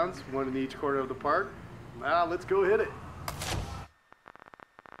 3 rounds, 1 in each corner of the park. Now, let's go hit it.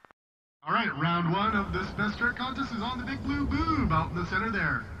 All right, round 1 of this best trick contest is on the big blue boob out in the center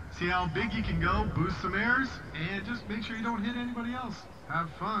there. See how big you can go, boost some airs, and just make sure you don't hit anybody else. Have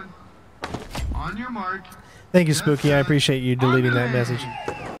fun. On your mark. Thank you, Spooky. I appreciate you deleting that message.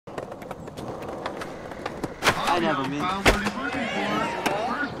 I never meant. Found what he's looking for.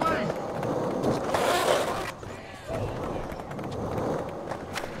 First place.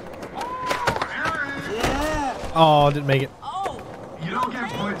 Oh, Aaron! Yeah. Oh, didn't make it. Oh, you don't get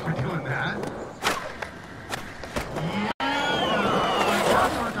points for doing that. Yeah,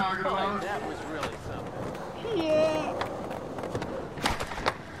 that's what we're talking about. That was really something. Yeah.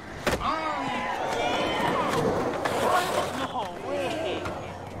 No way.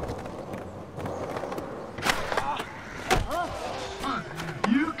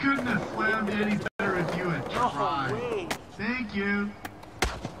 You couldn't have slammed any better if you had tried. Thank you.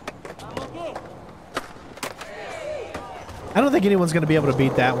 I don't think anyone's going to be able to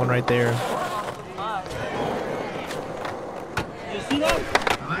beat that one right there. You see that?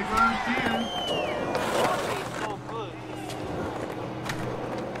 I like what I'm seeing. So good.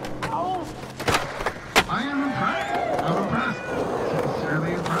 I am impressed. I'm impressed.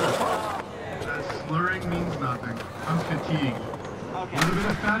 Sincerely impressed. That slurring means nothing. I'm fatigued. A little bit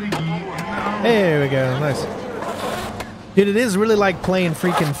of fatigue. There we go. Nice. Dude, it is really like playing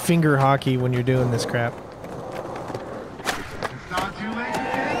freaking finger hockey when you're doing this crap. It's not too late to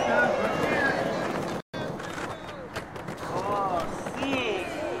take this. Let's see it. Oh, sick.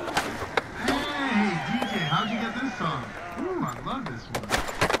 Hey, DJ, how'd you get this song? Ooh, I love this one.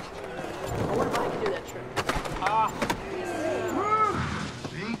 I wonder if I can do that trick. Woo.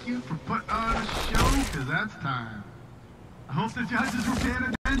 Thank you for putting on a show, because that's time. I hope the judges were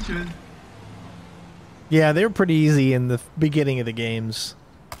paying attention. Yeah, they were pretty easy in the beginning of the games.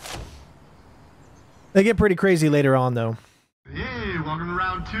 They get pretty crazy later on, though. Hey, welcome to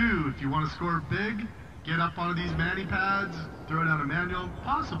round 2. If you want to score big, get up onto these mani pads, throw down a manual,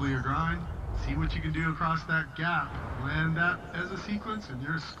 possibly a grind. See what you can do across that gap. Land that as a sequence, and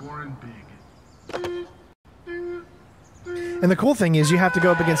you're scoring big. And the cool thing is you have to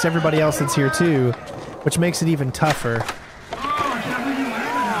go up against everybody else that's here, too, which makes it even tougher. Oh, I can't believe you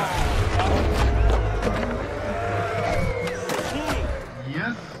landed that.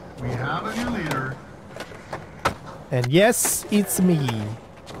 And yes, it's me.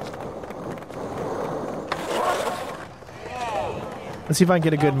 Let's see if I can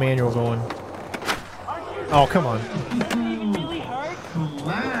get a good manual going. Oh, come on.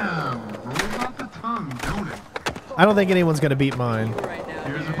 Slam! Rolls off the tongue, don't it? I don't think anyone's gonna beat mine.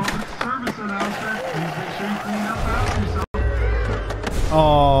 Here's a public service announcement. Please make sure you clean up after yourself.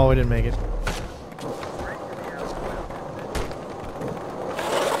 Oh, we didn't make it.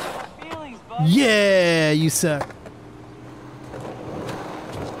 Yeah, you suck.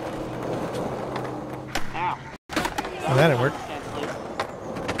 Oh, that didn't work.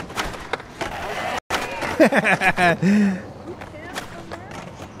 Oh,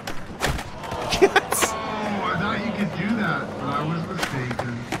 I thought you could do that, but I was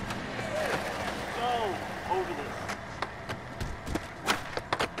mistaken.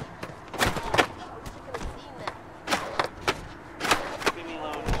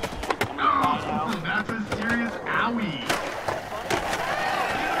 Oh, that's a serious owie.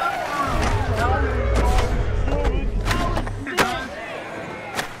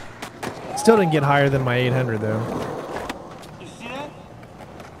 Still didn't get higher than my 800 though. You see that?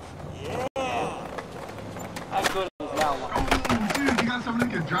 Yeah. That's good as now. Oh, dude, you got somebody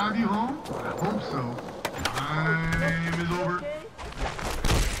that can drive you home? I hope so. Time is over.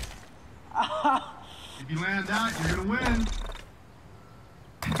 If you land that, you're gonna win.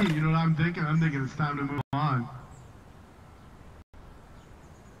 Hey, you know what I'm thinking? I'm thinking it's time to move on.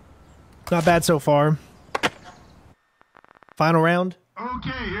 Not bad so far. Final round.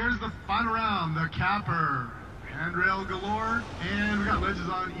 Okay, here's the final round, the capper. Handrail galore, and we got ledges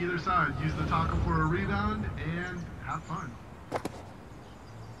on either side. Use the taco for a rebound, and have fun.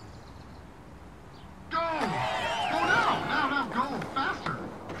 Go! Go now, go faster.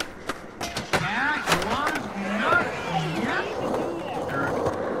 That was nuts. Yes.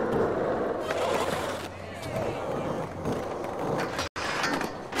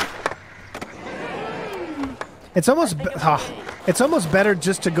 It's almost better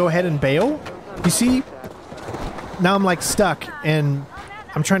just to go ahead and bail. You see, now I'm like stuck and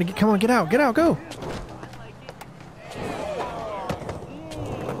I'm trying to get. Come on, get out, go.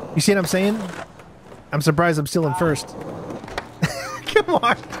 You see what I'm saying? I'm surprised I'm still in first. Come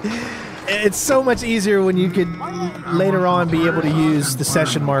on. It's so much easier when you could later on be able to use the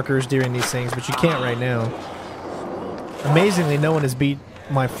session markers during these things, but you can't right now. Amazingly, no one has beat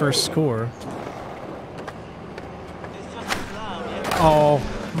my first score. Oh,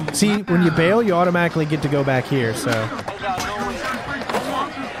 see, when you bail, you automatically get to go back here, so.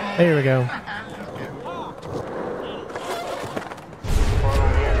 There we go.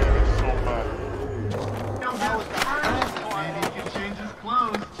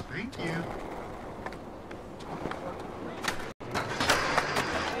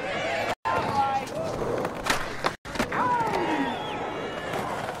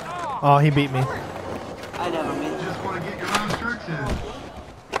 Oh, he beat me. I never mean. Just want to get your last tricks in.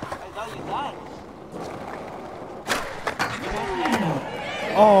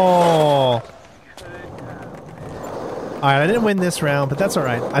 Oh. Alright, I didn't win this round, but that's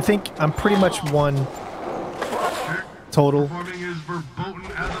alright. I think I'm pretty much won total. Performing is verboten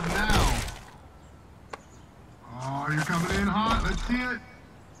as of now. Oh, you're coming in hot. Let's see it.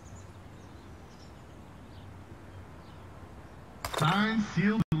 Signed,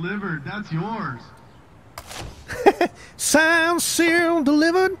 sealed, delivered. That's yours. Signed, sealed,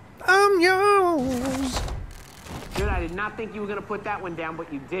 delivered. I'm yours. Dude, I did not think you were gonna put that one down,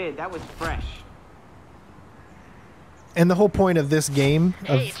 but you did. That was fresh. And the whole point of this game,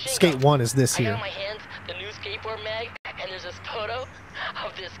 of Skate 1, is this I got here. in my hands the new skateboard mag, and there's this photo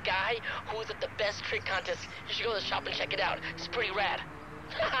of this guy who was at the best trick contest. You should go to the shop and check it out. It's pretty rad.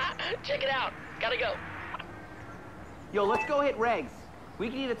 Check it out. Gotta go. Yo, let's go hit Regs. We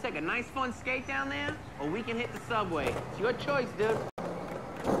can either take a nice fun skate down there, or we can hit the subway. It's your choice, dude.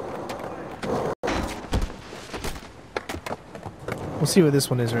 We'll see what this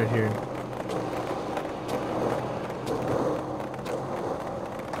one is right here.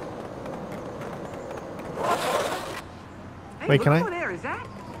 Hey, wait, can look I? over there, is that?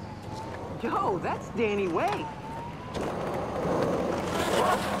 Yo, that's Danny Way.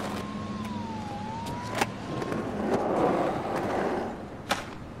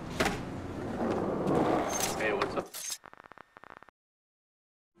 Hey, what's up?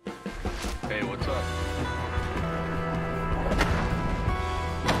 Hey, what's up?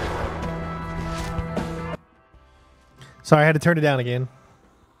 Sorry, I had to turn it down again.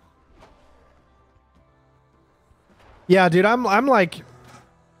 Yeah, dude, I'm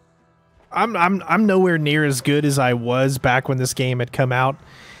nowhere near as good as I was back when this game had come out.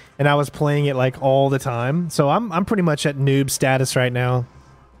 and I was playing it like all the time. So I'm pretty much at noob status right now.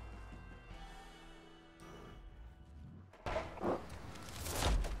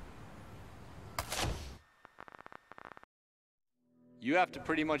 You have to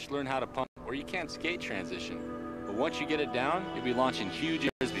pretty much learn how to pump, or you can't skate transition. But once you get it down, you'll be launching huge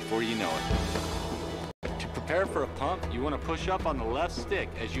airs before you know it. To prepare for a pump, you want to push up on the left stick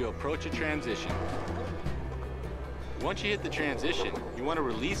as you approach a transition. Once you hit the transition, you want to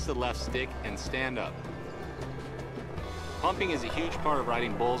release the left stick and stand up. Pumping is a huge part of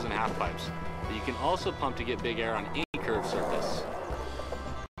riding bowls and half pipes, but you can also pump to get big air on any curved surface.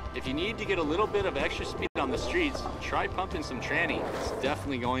 If you need to get a little bit of extra speed on the streets, try pumping some tranny. It's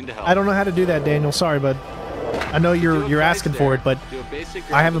definitely going to help. I don't know how to do that, Daniel. Sorry, bud. I know you're asking for it, but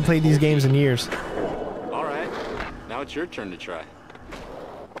I haven't played these games in years. All right, now it's your turn to try.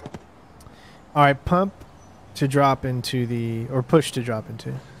 All right, pump to drop into the, or push to drop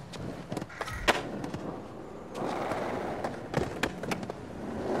into.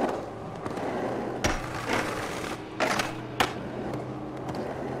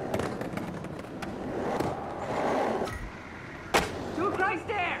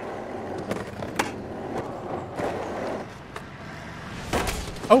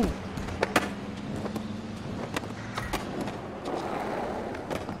 Oh!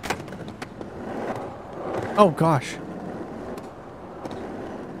 Oh gosh.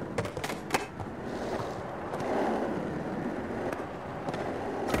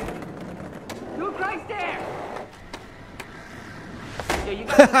 Two Christ there! Yeah, you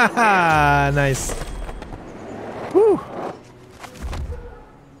got nice. Woo!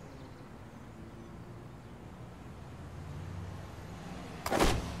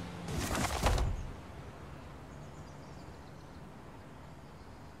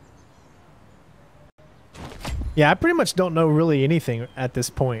 Yeah, I pretty much don't know really anything at this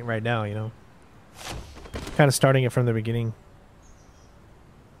point right now, you know. Kind of starting it from the beginning.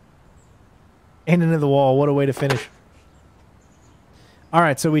 And into the wall. What a way to finish. All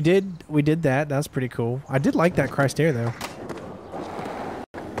right, so we did that. That was pretty cool. I did like that Christ Air though.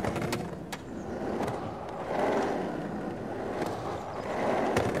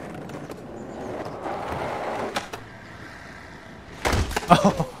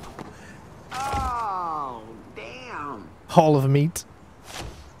 Oh. Hall of Meat.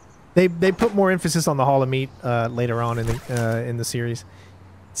 They put more emphasis on the Hall of Meat later on in the series.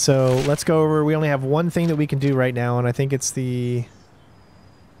 So let's go over. We only have one thing that we can do right now, and I think it's the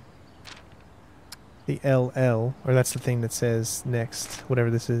LL, or that's the thing that says next, whatever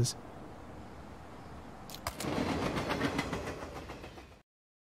this is.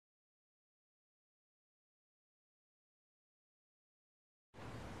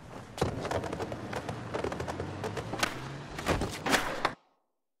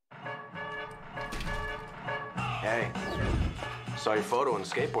 Hey, saw your photo in the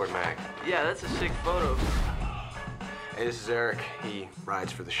skateboard mag. Yeah, that's a sick photo. Hey, this is Eric. He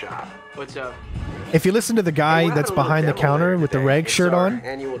rides for the shop. What's up? If you listen to the guy that's behind the counter with the reg shirt on,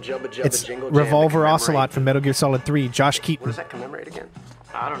 it's Revolver Ocelot from Metal Gear Solid 3, Josh Keaton. What does that commemorate again?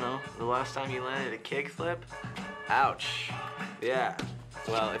 I don't know. The last time you landed a kickflip? Ouch. Yeah.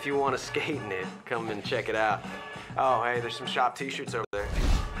 Well, if you want to skate in it, come and check it out. Oh, hey, there's some shop t-shirts over there.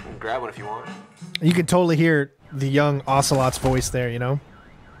 You can grab one if you want. You can totally hear the young Ocelot's voice there, you know?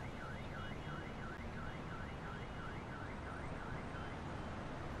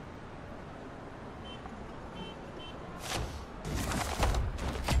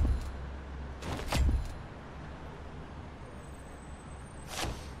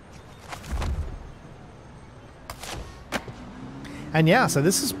 And yeah, so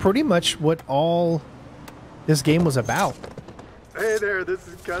this is pretty much what all this game was about. Hey there, this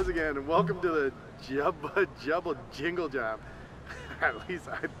is Cuz again, and welcome to the Jubba Jubba Jingle Jam. At least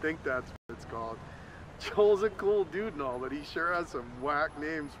I think that's what it's called. Joel's a cool dude and all, but he sure has some whack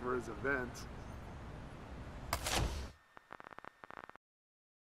names for his events.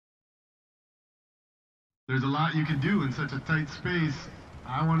 There's a lot you can do in such a tight space.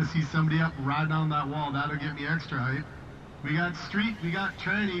 I want to see somebody up riding on that wall. That'll get me extra hype. We got street, we got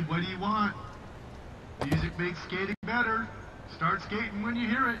tranny. What do you want? Music makes skating better. Start skating when you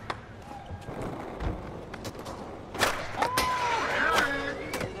hear it. Oh, Eric!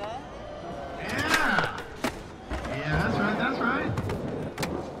 Yeah! Yeah, that's right, that's right.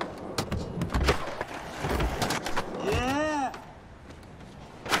 Yeah!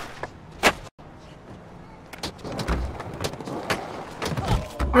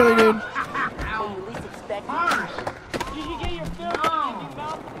 Really, dude? When you least expect it. You should get your film and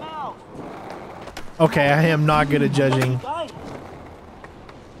mouth to mouth. Okay, I am not good at judging.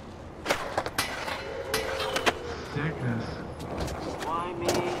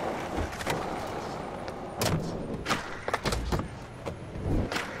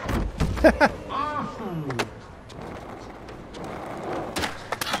 Styling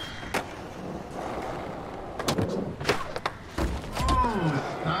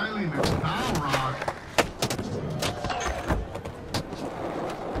the Foul Rock.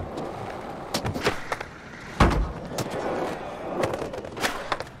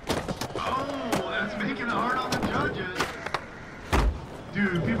 Oh, that's making it hard on the judges.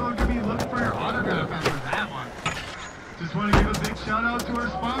 Dude, people are gonna be looking for your autograph after that one. Just want to give a big shout out to our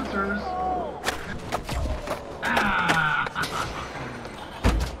sponsors.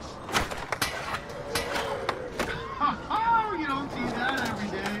 Oh, you don't see that every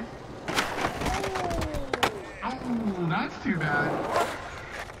day. Oh, that's too bad.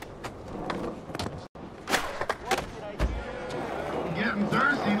 Getting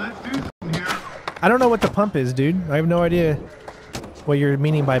thirsty, let's do something here. I don't know what the pump is, dude. I have no idea what you're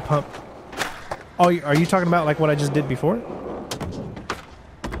meaning by pump. Oh, are you talking about like what I just did before?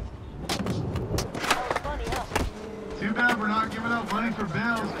 Too bad we're not giving out money for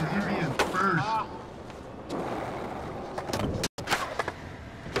bills because you're being first.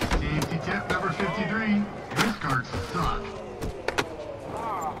 Safety tip number 53. This card sucks.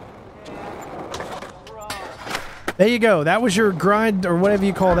 There you go. That was your grind or whatever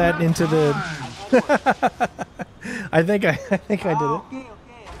you call that into the. I think I did it.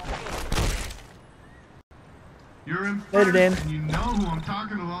 You're in Later, first, Dan. and you know who I'm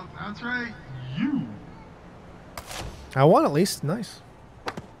talking about. That's right, you. I won at least. Nice.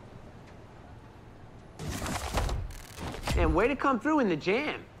 And way to come through in the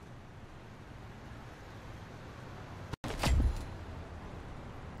jam.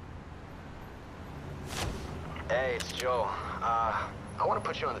 Hey, it's Joe. I want to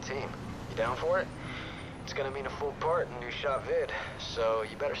put you on the team. You down for it? It's gonna mean a full part in new shot vid, so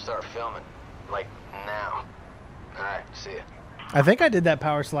you better start filming. Like, now. Alright, see ya. I think I did that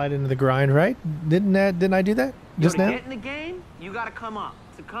power slide into the grind, right? Didn't I do that just To now? get in the game, you gotta come up.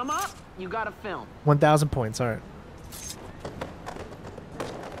 To come up, you gotta film. 1,000 points. All right.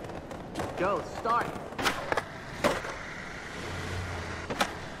 Joe, start.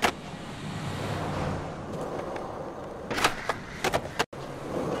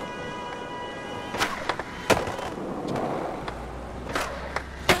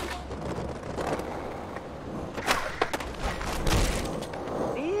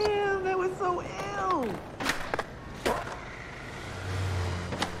 Damn, that was so ill.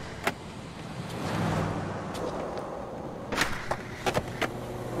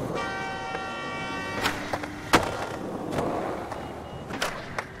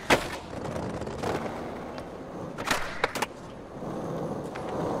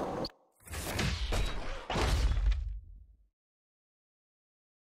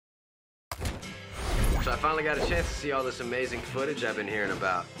 So I finally got a chance to see all this amazing footage I've been hearing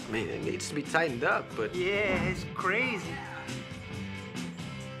about. I mean, it needs to be tightened up, but... Yeah, it's crazy.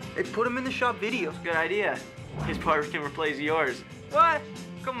 Hey, put him in the shop video. Good idea. His part can replace yours. What?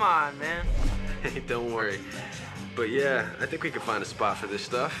 Come on, man. Hey, don't worry. But yeah, I think we can find a spot for this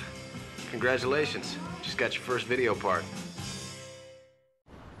stuff. Congratulations. Just got your first video part.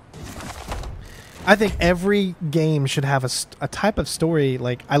 I think every game should have a type of story.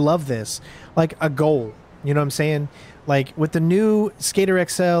 Like, I love this. Like a goal. You know what I'm saying? Like with the new Skater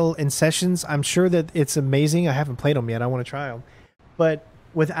XL and Sessions, I'm sure that it's amazing. I haven't played them yet. I want to try them. But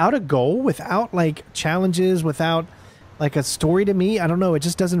without a goal, without like challenges, without like a story to me, I don't know. It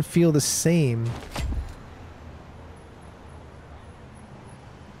just doesn't feel the same.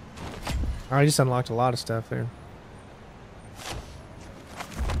 I just unlocked a lot of stuff there.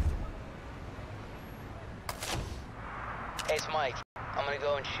 Hey, it's Mike. I'm gonna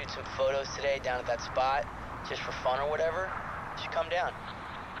go and shoot some photos today down at that spot, just for fun or whatever. You should come down.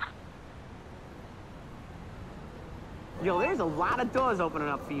 Yo, there's a lot of doors opening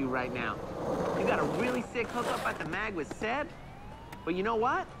up for you right now. You got a really sick hookup at the mag with Seb. But you know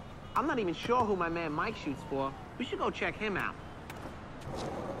what? I'm not even sure who my man Mike shoots for. We should go check him out.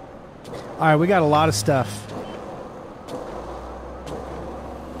 All right, we got a lot of stuff.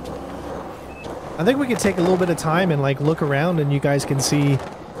 I think we could take a little bit of time and like look around and you guys can see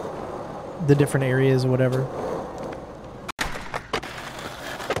the different areas or whatever.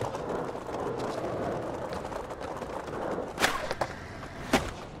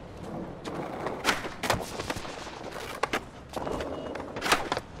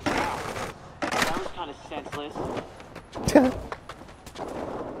 That was kind of senseless.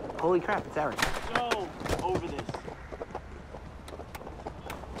 Holy crap, it's Eric. Go over this.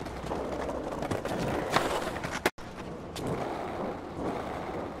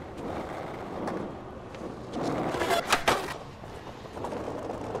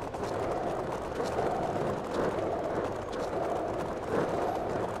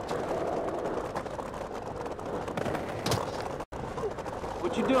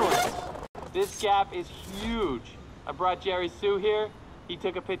 What you doing? This gap is huge. I brought Jerry Sue here. He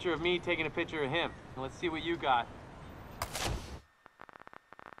took a picture of me taking a picture of him. Let's see what you got.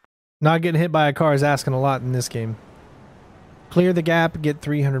 Not getting hit by a car is asking a lot in this game. Clear the gap, get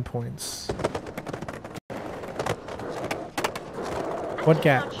 300 points. What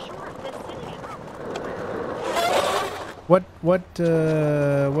gap? What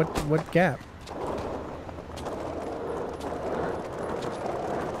gap?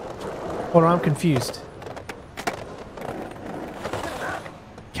 Hold on, I'm confused.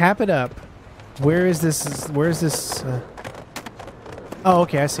 Cap it up. Where is this? Where is this? Oh,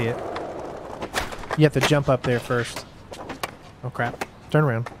 okay, I see it. You have to jump up there first. Oh crap! Turn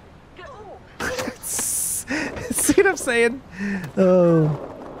around. See what I'm saying? Oh.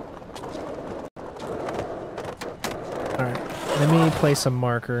 All right. Let me place a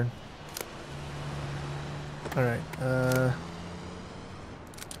marker. All right.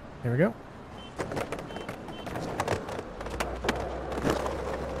 There we go.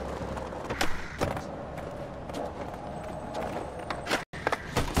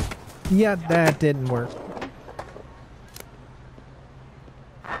 Yeah, that didn't work.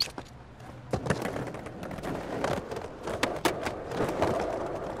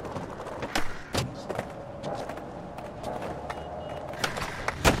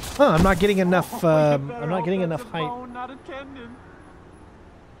 Huh, I'm not getting enough. I'm not getting enough height.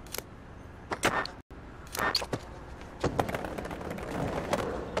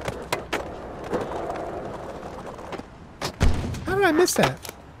 How did I miss that?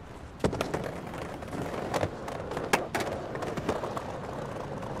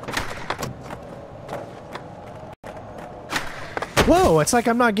 Whoa, it's like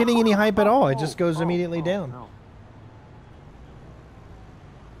I'm not getting any hype at all. It just goes immediately down.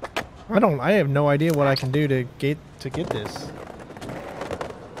 I have no idea what I can do to get this.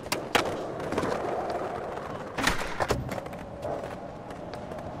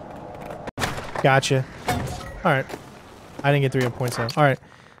 Gotcha. All right. I didn't get 300 points though. All right.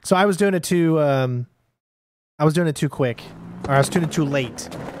 So I was doing it too quick. Or I was doing it too late.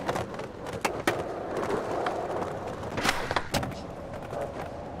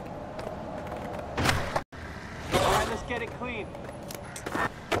 All right, let's get it clean.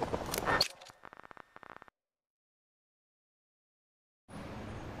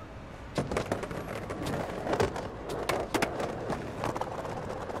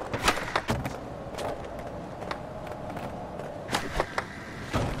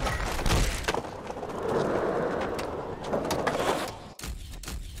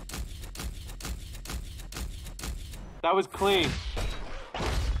 That was clean.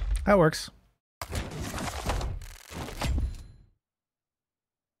 That works.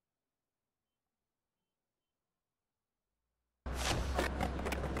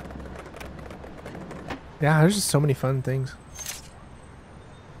 Yeah, there's just so many fun things.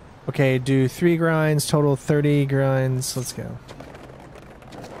 Okay, do 3 grinds, total 30 grinds. Let's go.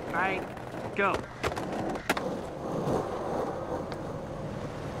 All right, go.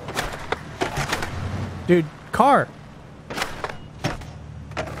 Dude, car.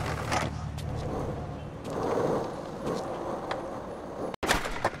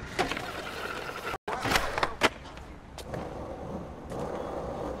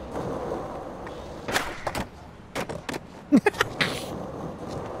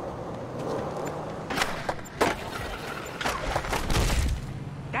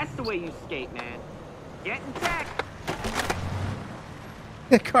 That's the way you skate, man. Get in tech.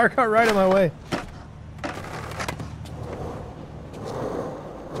 The car got right in my way.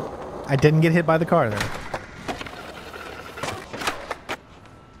 I didn't get hit by the car then.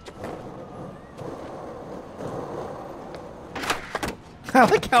 I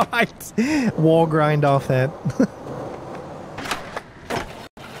like how I wall grind off that.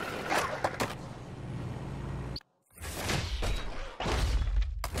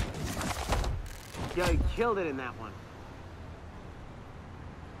 Yo, you killed it in that one.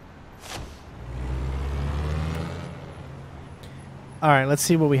 All right, let's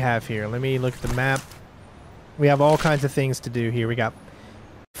see what we have here. Let me look at the map. We have all kinds of things to do here. We got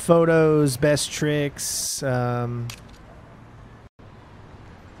photos, best tricks. Let's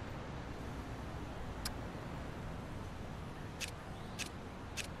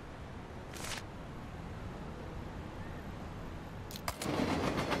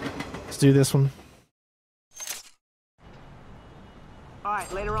do this one. All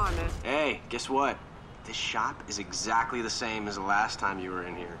right, later on, man. Hey, guess what? This shop is exactly the same as the last time you were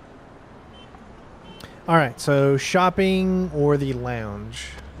in here. All right, so shopping or the lounge?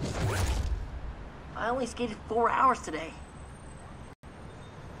 I only skated 4 hours today.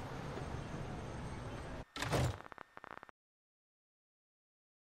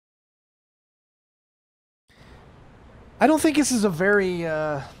 I don't think this is a very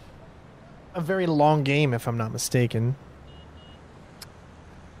long game, if I'm not mistaken.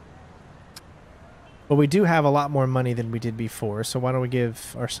 But we do have a lot more money than we did before, so why don't we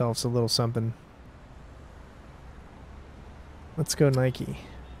give ourselves a little something? Let's go Nike.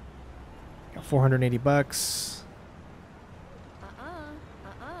 Got 480 bucks.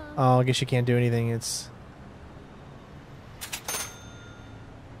 Oh, I guess you can't do anything. It's...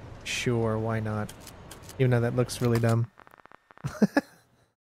 Sure, why not? Even though that looks really dumb.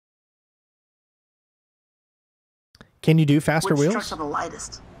 Can you do faster Which wheels? trucks are the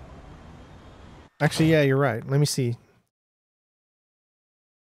lightest? Actually, yeah, you're right. Let me see.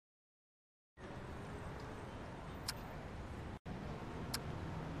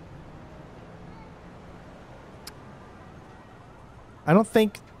 I don't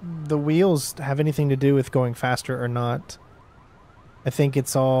think the wheels have anything to do with going faster or not. I think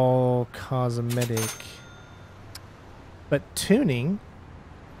it's all cosmetic. But tuning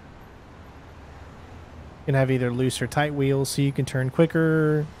can have either loose or tight wheels, so you can turn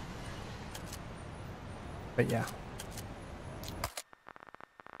quicker. But yeah.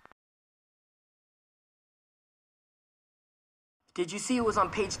 Did you see it was on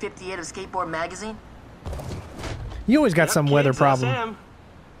page 58 of Skateboard Magazine? You always got some weather problem.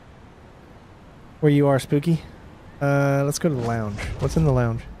 Where you are, Spooky. Let's go to the lounge. What's in the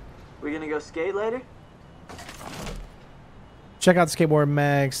lounge? We're gonna go skate later? Check out the Skateboard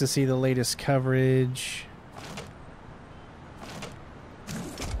Mags to see the latest coverage.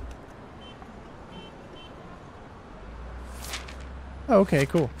 Oh, okay,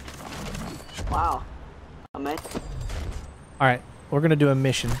 cool. Wow. Amazing. Alright, we're gonna do a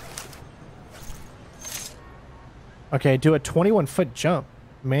mission. Okay, do a 21-foot jump.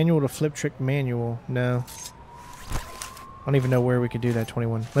 Manual to flip trick manual. No. I don't even know where we could do that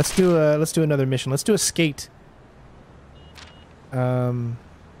 21. Let's do another mission. Let's do a skate.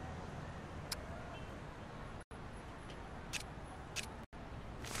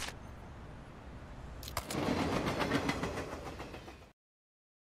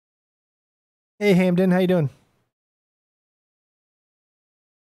 Hey Hamden, how you doing?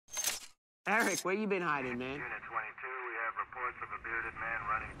 Eric, where you been hiding, man? Unit 22, we have reports of a bearded man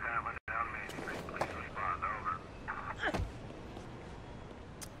running pamphlet down Main Street. Please respond, over.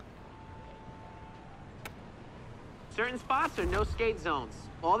 Certain spots are no skate zones.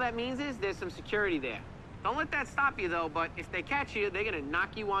 All that means is there's some security there. Don't let that stop you, though, but if they catch you, they're gonna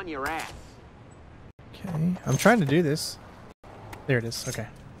knock you on your ass. Okay, I'm trying to do this. There it is, okay.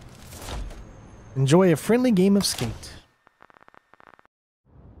 Enjoy a friendly game of skate.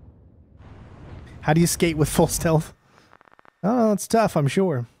 How do you skate with full stealth? Oh, it's tough, I'm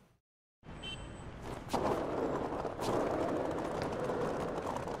sure.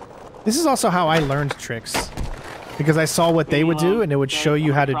 This is also how I learned tricks. Because I saw what they would do, and it would show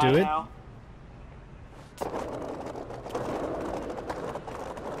you how to do it.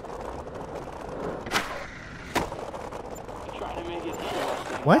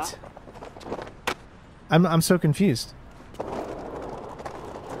 What? I'm so confused.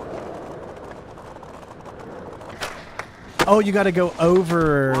 Oh, you got to go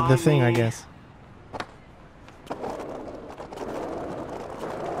over the thing, I guess. You're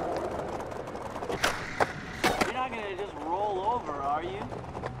not gonna just roll over, are you?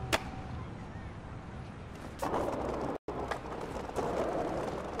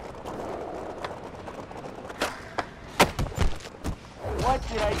 What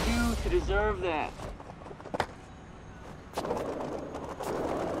did I do to deserve that?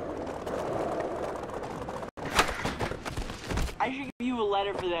 I should give you a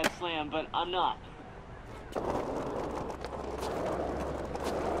letter for that slam, but I'm not.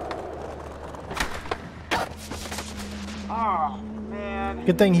 Oh, man.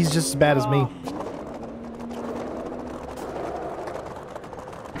 Good thing he's just as bad as me.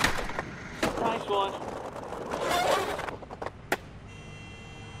 Nice one.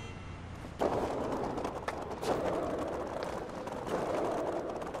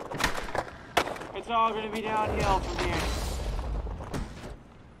 It's all gonna be downhill from here.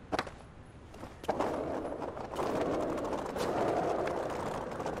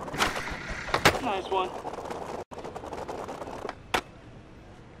 Nice one.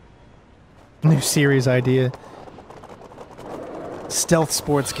 New series idea. Stealth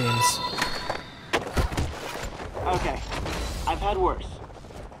sports games. Okay. I've had worse.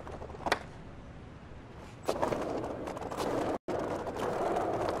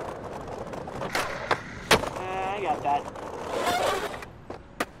 I got that.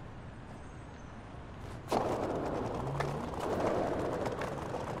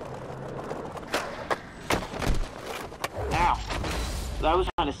 That was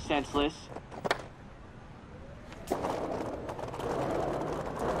kind of senseless.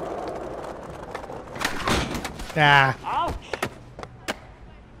 Ah. Ouch!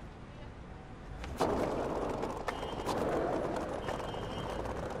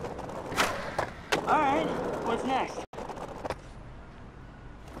 Alright, what's next?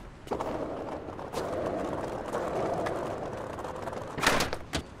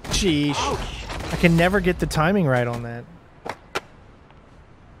 Sheesh. I can never get the timing right on that.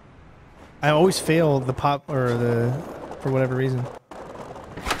 I always fail the pop or the for whatever reason.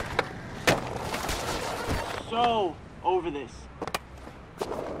 So over this. I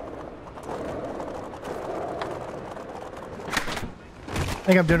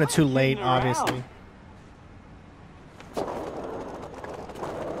think I'm doing it too late, obviously.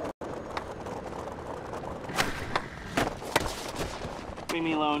 Leave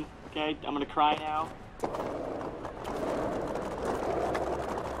me alone, okay? I'm gonna cry now.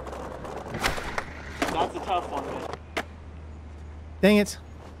 That's a tough one, man. Dang it.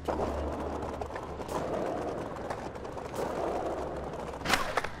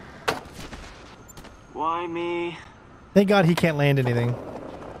 Why me? Thank God he can't land anything.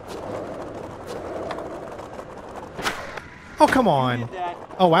 Oh, come on.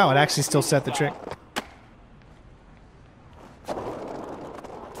 Oh, wow, it actually still set the trick.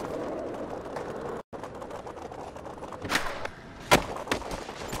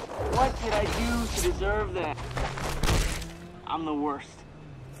 What did I do to deserve that? I'm the worst.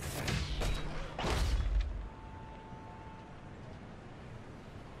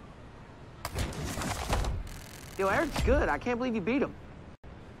 Yo, Eric's good. I can't believe you beat him.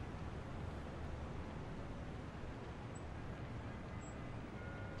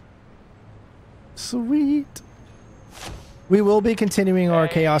 Sweet. We will be continuing our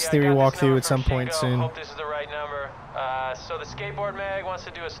Chaos Theory walkthrough at some point soon. Hope this is the right number. So the skateboard mag wants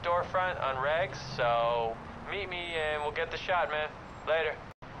to do a storefront on Regs, so meet me and we'll get the shot, man. Later.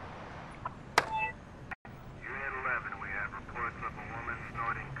 Unit 11, we have reports of a woman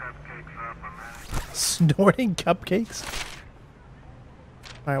snorting cupcakes up a man. Snorting cupcakes?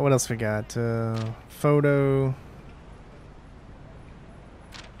 Alright, what else we got? Photo.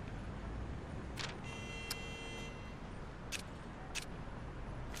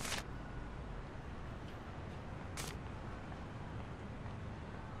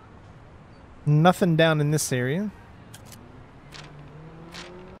 Nothing down in this area.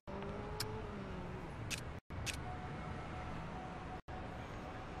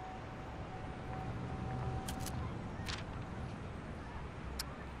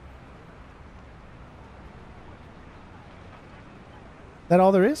 That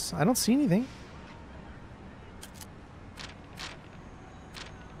all there is? I don't see anything.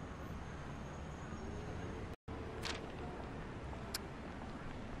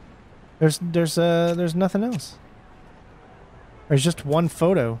 There's nothing else. There's just one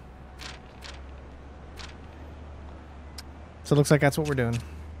photo. So it looks like that's what we're doing.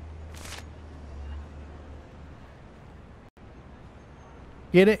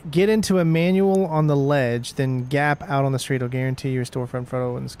 Get into a manual on the ledge, then gap out on the street. I'll guarantee your storefront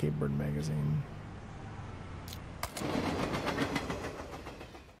photo in the skateboard magazine.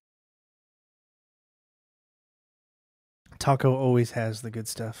 Taco always has the good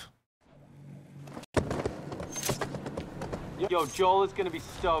stuff. Yo, Joel is gonna be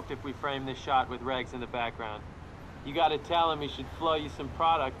stoked if we frame this shot with Regs in the background. You gotta tell him he should flow you some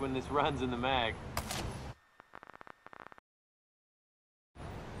product when this runs in the mag.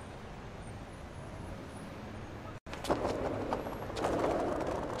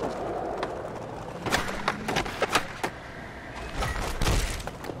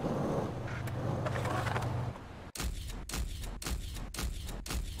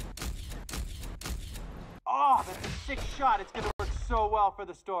 Oh, that's a sick shot. It's gonna work so well for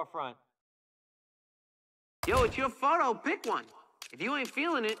the storefront. Yo, it's your photo. Pick one. If you ain't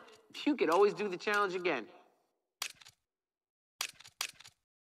feeling it, you could always do the challenge again.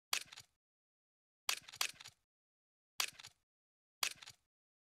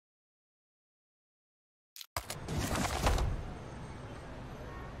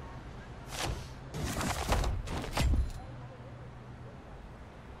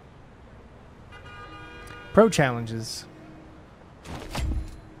 Pro challenges.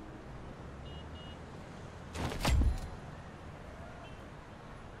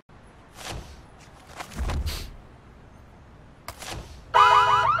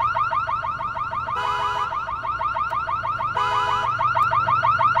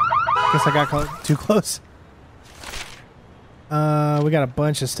 Guess I got too close. We got a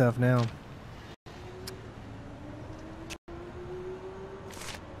bunch of stuff now.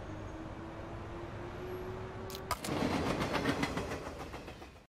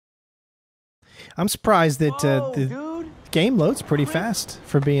 I'm surprised that the game loads pretty fast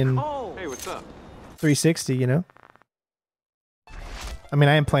for being Hey, what's up? 360, you know? I mean,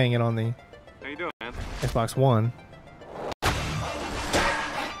 I am playing it on the How you doing, man? Xbox One.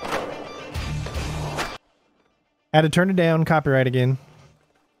 Had to turn it down, copyright again.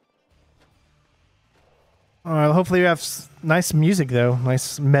 Alright, hopefully you have nice music, though.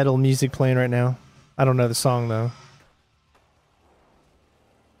 Nice metal music playing right now. I don't know the song, though.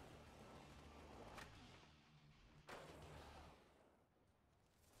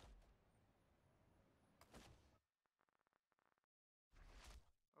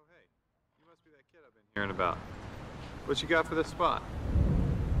 Hearing about. What you got for this spot?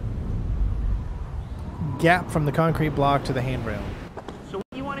 Gap from the concrete block to the handrail. So what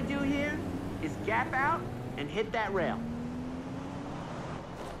you want to do here is gap out and hit that rail.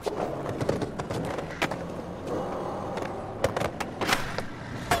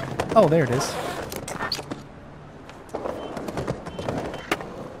 Oh, there it is.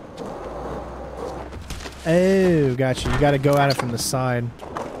 Oh, gotcha. You gotta go at it from the side.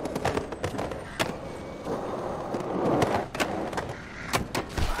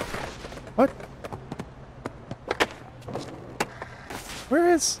 What?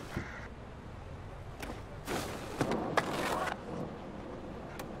 Where is...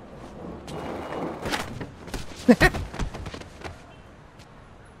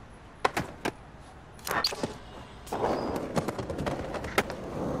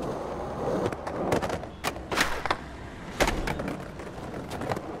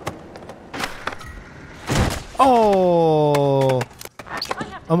 Oh!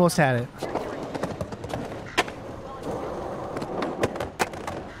 Almost had it.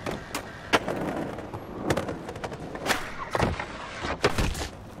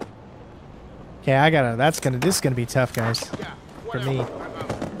 Okay, I gotta. This is gonna be tough, guys. For me.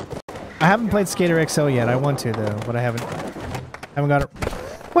 I haven't played Skater XL yet. I want to though, but I haven't got it.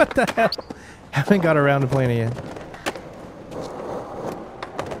 What the hell? Haven't got around to playing it yet.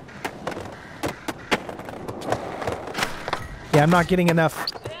 Yeah, I'm not getting enough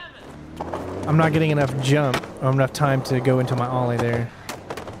jump or enough time to go into my ollie there.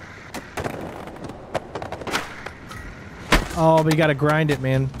 Oh, but you gotta grind it,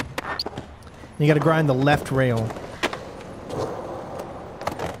 man. You gotta grind the left rail.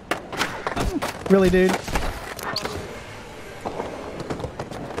 Really, dude?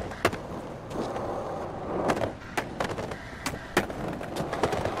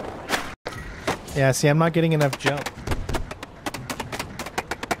 Yeah, see, I'm not getting enough jump.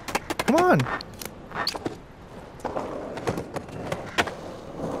 Come on!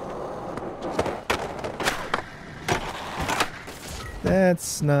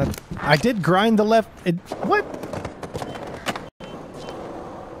 That's not... I did grind the left... What?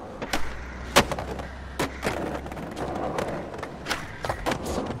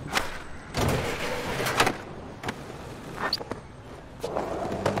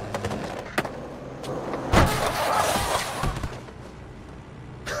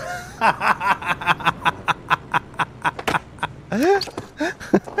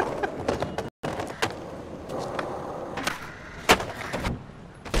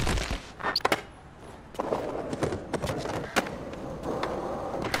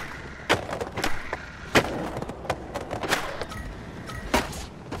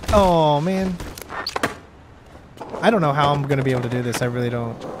 Oh, man. I don't know how I'm going to be able to do this. I really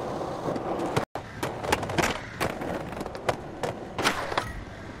don't.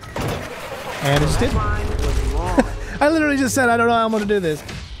 And it just didn't. I literally just said I don't know how I'm going to do this.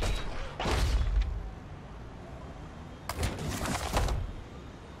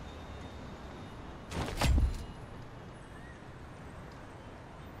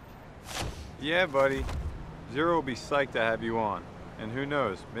 Yeah, buddy. Zero will be psyched to have you on. And who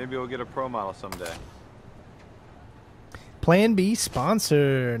knows, maybe we'll get a pro model someday. Plan B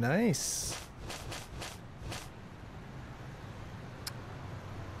sponsor. Nice.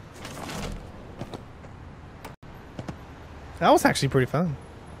 That was actually pretty fun.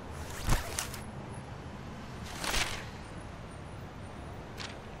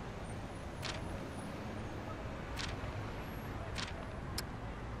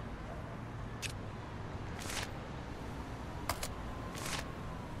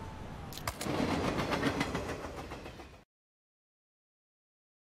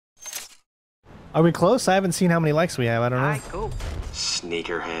 Are we close? I haven't seen how many likes we have. I don't know. Cool.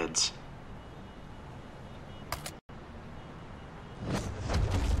 Sneakerheads.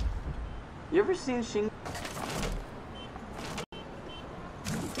 You ever seen Shing?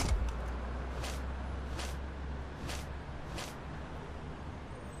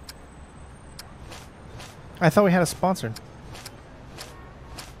 I thought we had a sponsor.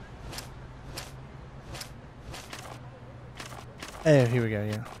 Oh, here we go,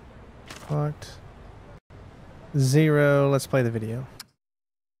 yeah. Locked. 0. Let's play the video.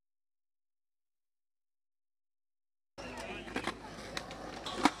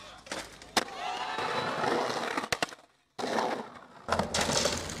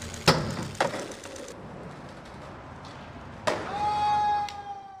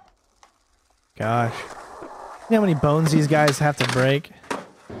 Gosh. You know how many bones these guys have to break?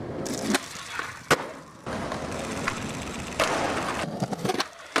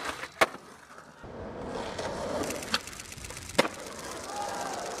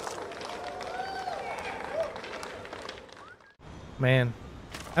 Man,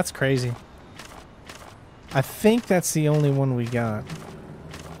 that's crazy. I think that's the only one we got.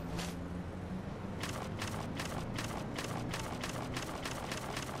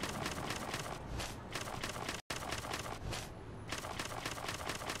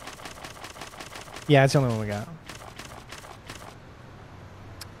 Yeah, it's the only one we got.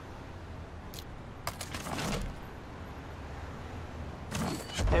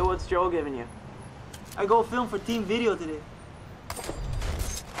 Hey, what's Joe giving you? I go film for team video today.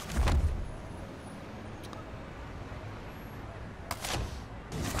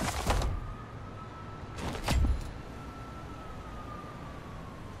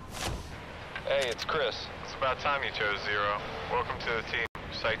 Hey, it's Chris. It's about time you chose 0. Welcome to the team.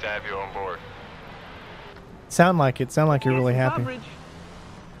 Psyched to have you on board. Sound like it. Sound like you're really happy.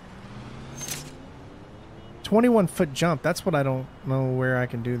 21-foot jump. That's what I don't know where I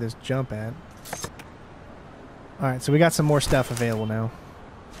can do this jump at. Alright, so we got some more stuff available now.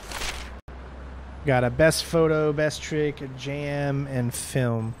 Got a best photo, best trick, a jam, and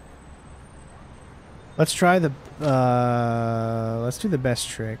film. Let's try the... let's do the best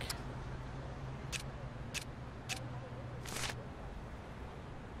trick.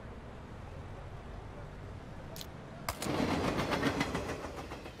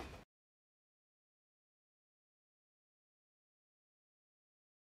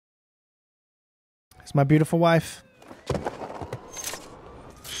 It's my beautiful wife.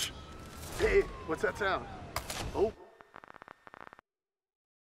 Hey, what's that sound? Oh.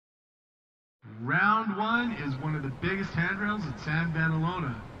 Round 1 is one of the biggest handrails at San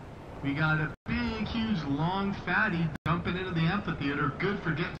Benalona. We got a big, huge, long fatty dumping into the amphitheater, good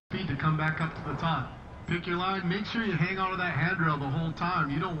for getting speed to come back up to the top. Pick your line, make sure you hang onto that handrail the whole time.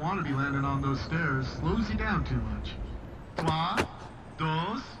 You don't want to be landing on those stairs. Slows you down too much. 3, 2,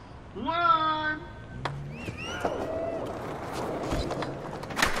 1.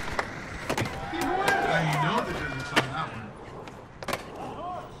 I know the difference on that one.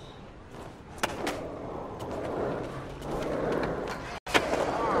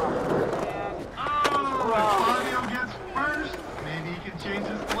 Oh, Fabio gets first. Maybe he can change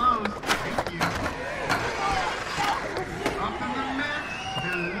his clothes. Thank you. Up in the mix.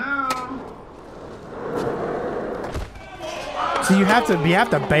 Hello. So you have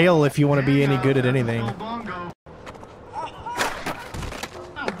to bail if you want to be any good at anything.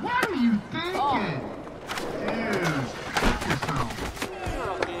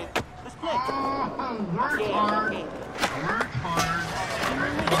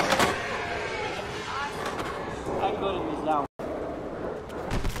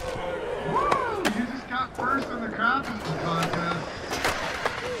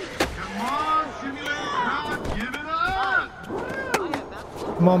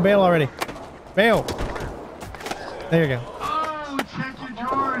 Come on, bail already. Bail. There you go. Oh, check your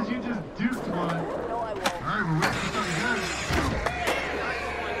drawers. You just duped one. Alright, we're waiting for something good.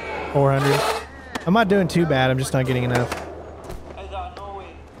 400. I'm not doing too bad. I'm just not getting enough.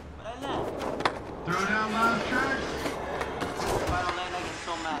 Throw down last track.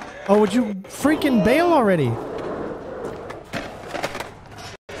 Oh, would you freaking bail already?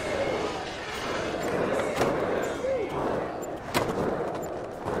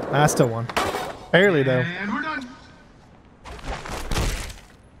 I still won. Barely, though. And we're done.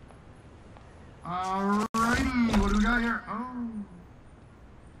 Alrighty, what do we got here? Oh.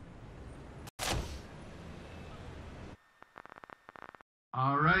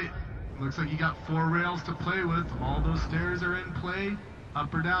 Alright, looks like you got 4 rails to play with. All those stairs are in play.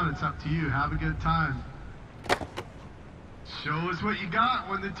 Up or down, it's up to you. Have a good time. Show us what you got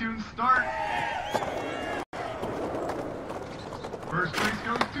when the tunes start. First place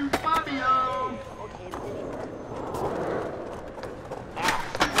goes to Fabio.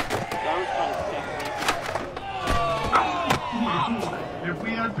 If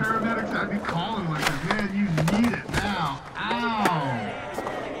we had paramedics, I'd be calling like this. Man, you need it now. Ow.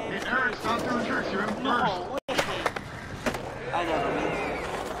 Hey, Eric, stop doing tricks. You're in first.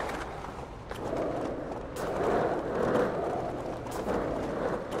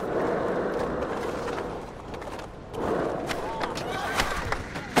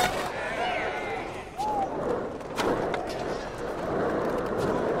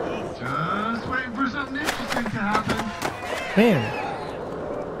 happen. Man.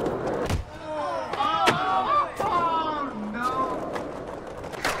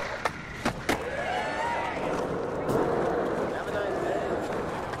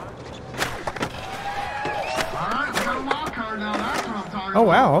 Oh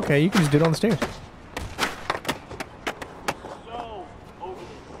wow, okay, you can just do it on the stairs.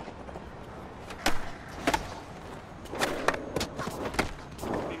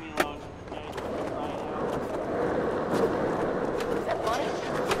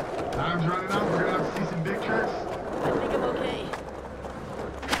 Time's running out, we're gonna have to see some big tricks. I think I'm okay.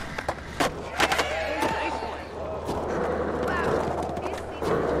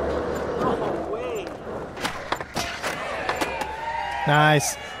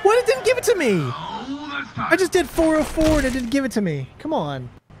 Nice. What? It didn't give it to me. I just did 404 and it didn't give it to me. Come on.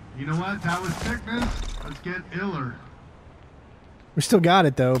 You know what? That was sickness. Let's get iller. We still got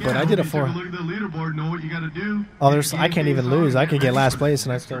it though, but I did a Take 4. a look at the leaderboard, know what you gotta do. Oh, there's. I can't even lose. I could get last place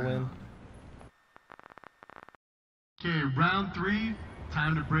and I still win. Okay, round 3.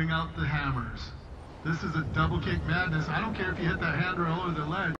 Time to bring out the hammers. This is a double kick madness. I don't care if you hit that handrail or the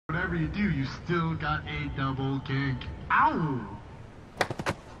ledge. Whatever you do, you still got a double kick. Ow!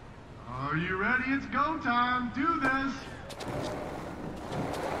 Are you ready? It's go time. Do this.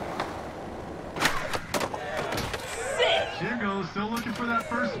 Shingo still looking for that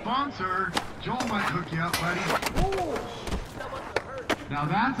first sponsor. Joel might hook you up, buddy. Now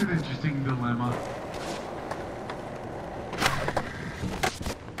that's an interesting dilemma.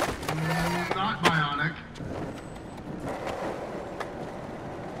 Not bionic.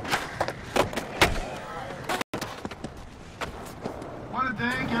 Want to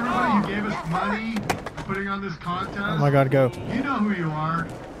thank everybody who gave us money for putting on this contest. Oh my God, go. You know who you are.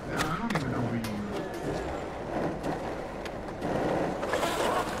 Yeah, I don't even know who you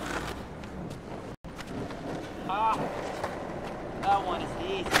Ah, that one is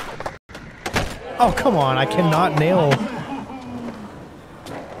easy. Oh come on! I cannot nail.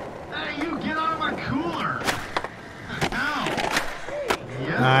 Hey, you get out of my cooler!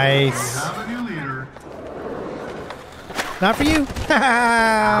 Yes, Nice. we have a new leader. Not for you.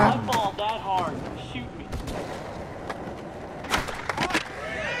 I fall that hard. Shoot me.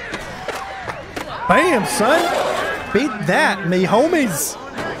 Bam, son. Beat that, me homies.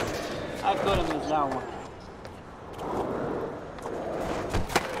 I could have missed that one.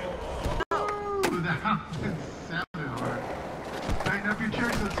 Ooh, that one sounded hard. Tighten up your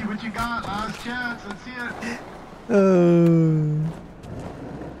tricks. Let's see what you got. Last chance. Let's see it.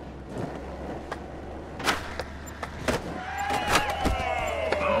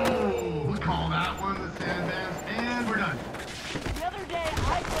 We'll call that one the sandbags, and we're done. The other day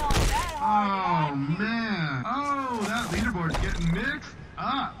I fell that Oh, man. Oh, that leaderboard's getting mixed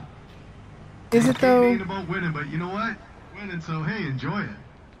up. Is it though? It ain't about winning, but you know what? Winning, so hey, enjoy it.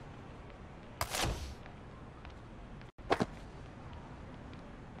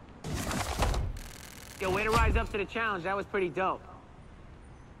 Yo, way to rise up to the challenge. That was pretty dope.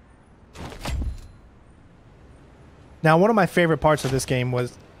 Now, one of my favorite parts of this game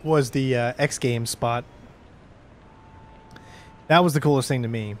was the X Games spot. That was the coolest thing to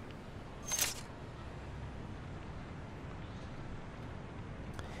me.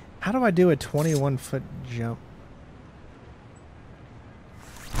 How do I do a 21-foot jump?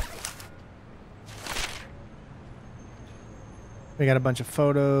 We got a bunch of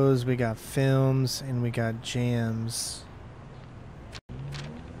photos, we got films, and we got jams.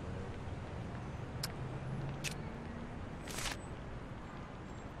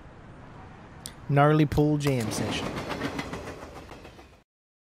 Gnarly pool jam session.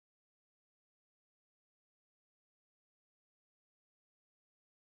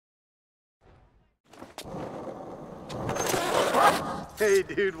 Hey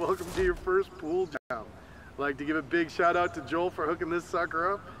dude, welcome to your first pool jam. I'd like to give a big shout out to Joel for hooking this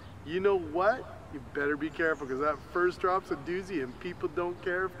sucker up. You know what? You better be careful because that first drop's a doozy and people don't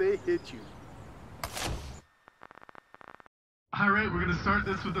care if they hit you. Alright, we're gonna start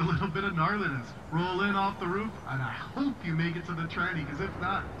this with a little bit of gnarliness. Roll in off the roof, and I hope you make it to the tranny, because if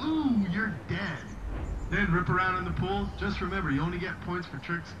not, ooh, you're dead. Then rip around in the pool. Just remember, you only get points for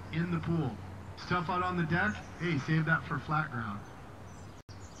tricks in the pool. Stuff out on the deck, hey, save that for flat ground.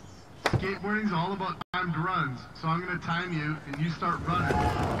 Skateboarding's all about timed runs, so I'm gonna time you, and you start running.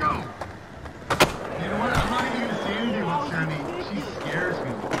 Go! You know what? I'm not even gonna say anything about Sandy. She scares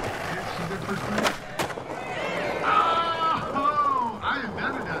me. She did first place. Oh! I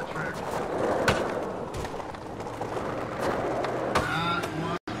invented that trick. That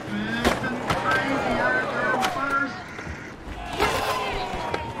was big and crazy. I first.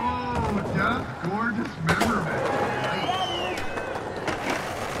 Oh, death, gorgeous member, man.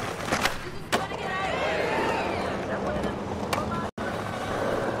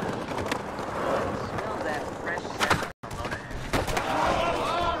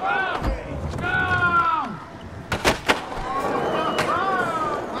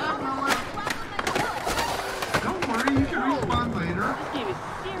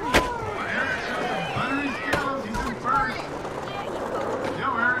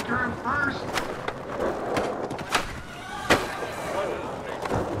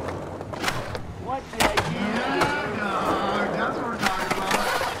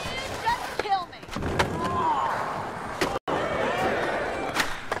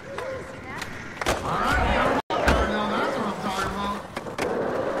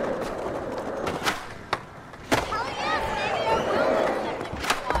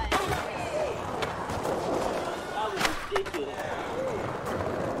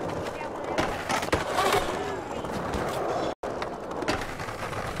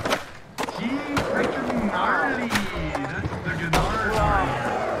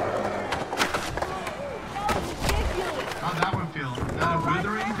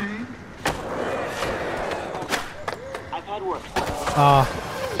 head works.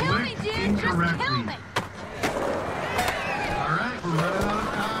 Clicked incorrectly. Alright, we're running out of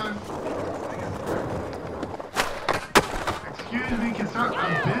time. Excuse me,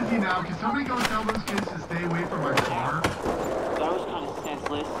 I'm busy now. Can somebody go tell those kids to stay away from my car? That was kind of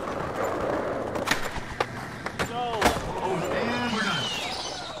senseless. And we're done.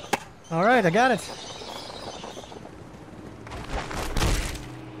 All right, I got it.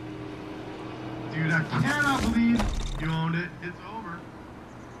 Dude, I cannot believe you owned it. It's over.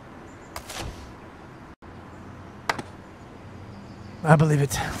 I believe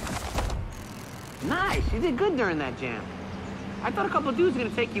it. Nice, you did good during that jam. I thought a couple dudes were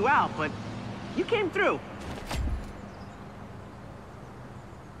gonna take you out, but you came through.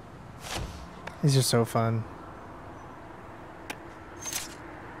 These are so fun.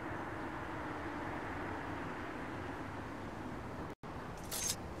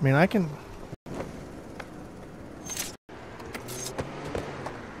 I mean, I can...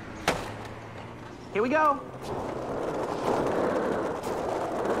 Here we go.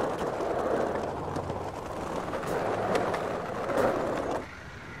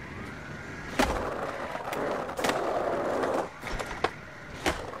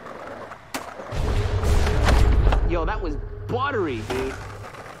 Yo, that was buttery, dude.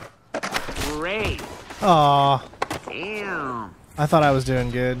 Great. Aw. Damn. I thought I was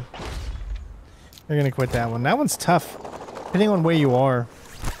doing good. They're gonna quit that one. That one's tough, depending on where you are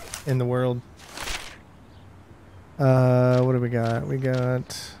in the world. What do we got? We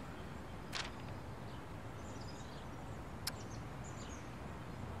got...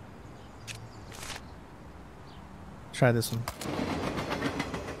 Try this one.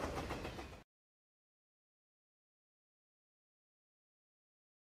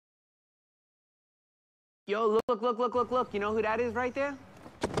 Yo, look. You know who that is right there?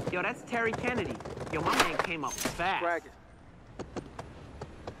 Yo, that's Terry Kennedy. Yo, my man came up fast. Bragging.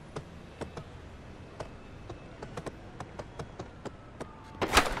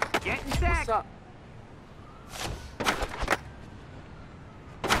 Getting set. What's up?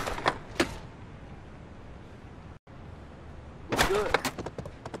 Good.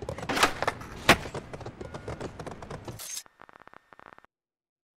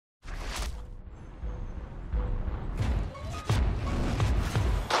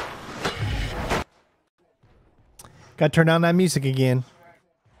 Got to turn on that music again.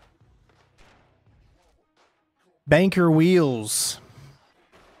 Banker wheels.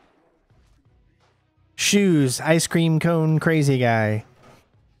 Shoes. Ice cream cone crazy guy.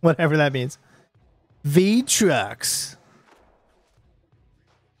 Whatever that means. V trucks.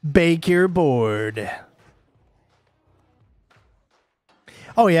 Bake your board.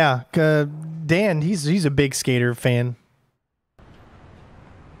 Oh yeah, Dan. He's a big skater fan.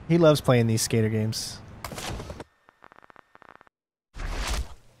 He loves playing these skater games.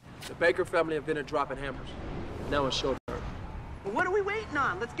 The Baker family have been dropping hammers. Now it's show turn. Well, what are we waiting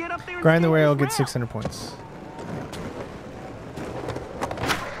on? Let's get up there and Grind the skate rail, this get 600 points.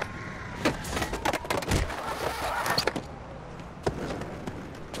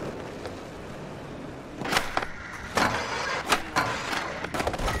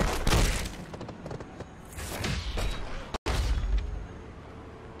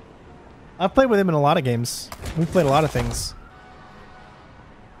 I've played with him in a lot of games. We've played a lot of things.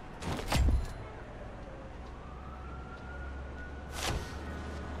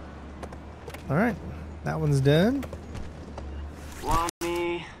 All right, that one's done.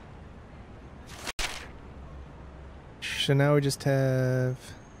 Lonnie. So now we just have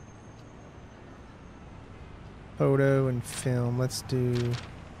photo and film. Let's do...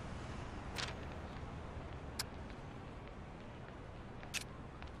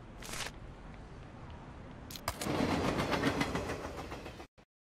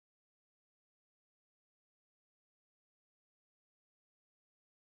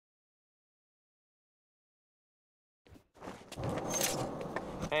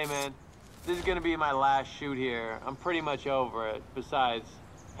 Hey man, this is gonna be my last shoot here. I'm pretty much over it. Besides,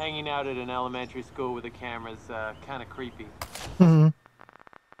 hanging out at an elementary school with a camera's kind of creepy. Alright,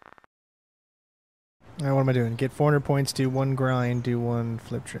 what am I doing? Get 400 points, do one grind, do one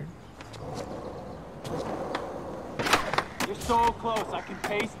flip trick. You're so close, I can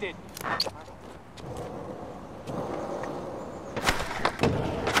taste it.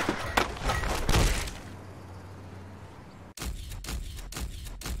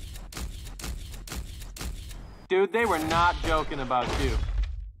 Dude, they were not joking about you.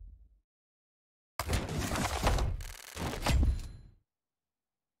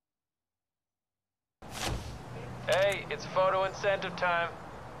 Hey, it's photo incentive time.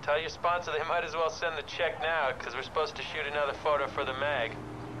 Tell your sponsor they might as well send the check now, because we're supposed to shoot another photo for the mag.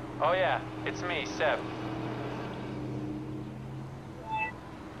 Oh yeah, it's me, Seb.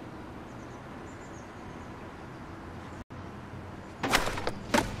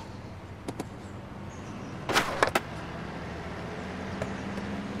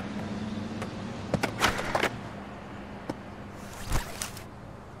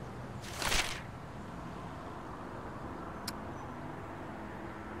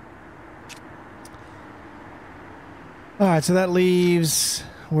 All right, so that leaves...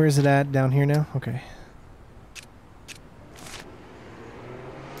 Where is it at? Down here now? Okay.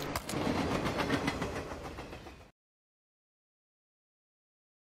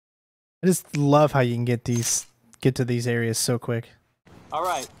 I just love how you can get to these areas so quick. All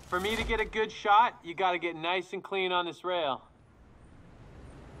right, for me to get a good shot, you got to get nice and clean on this rail.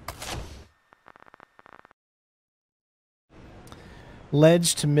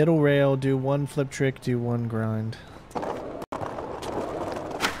 Ledge to middle rail, do one flip trick, do one grind.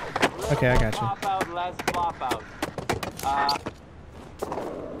 Okay, I got you. Flop out, less flop out. That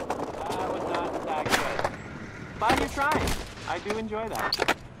was not that good. But you're trying. I do enjoy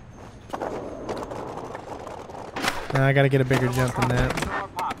that. Now I gotta get a bigger jump than that.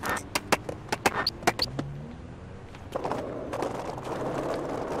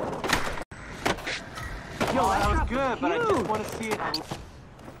 Yo, that was good, but I just want to see it.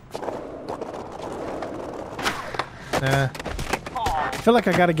 Nah. I feel like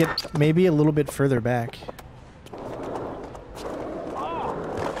I gotta get maybe a little bit further back.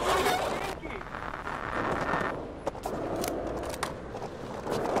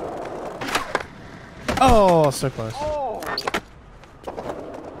 Oh, so close.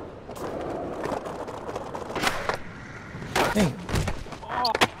 Dang.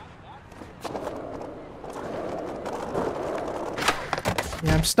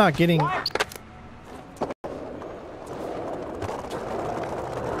 Yeah, I'm just not getting...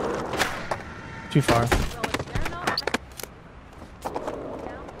 Too far.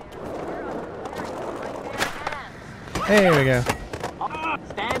 There we go.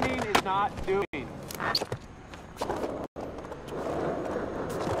 Standing is not doing.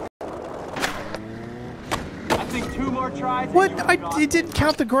 I think 2 more tries. What? It didn't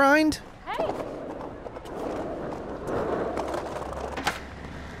count the grind?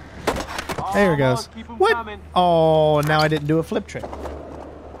 There it goes. What? Coming. Oh, now I didn't do a flip trick.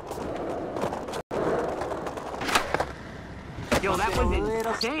 Yo, that was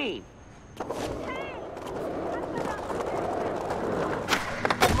insane.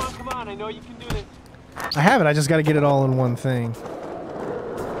 Come on, I know you can do this. I have it. I just got to get it all in one thing.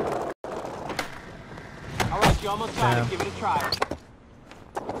 All right, you almost got it. Give it a try.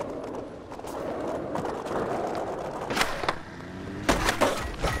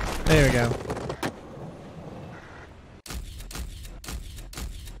 There we go.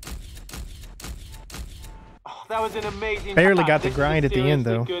 Oh, that was an amazing. Barely shot. got the This grind is a at the end,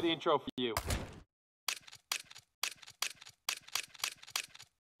 seriously though. Good intro for you.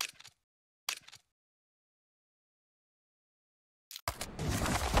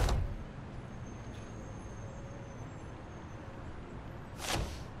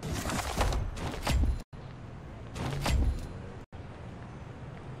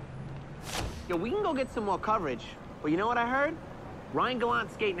 Yo, we can go get some more coverage. But you know what I heard? Ryan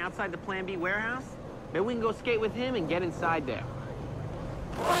Gallant's skating outside the Plan B warehouse. Maybe we can go skate with him and get inside there.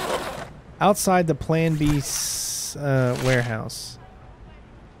 Outside the Plan B warehouse.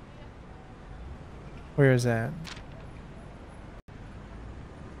 Where is that?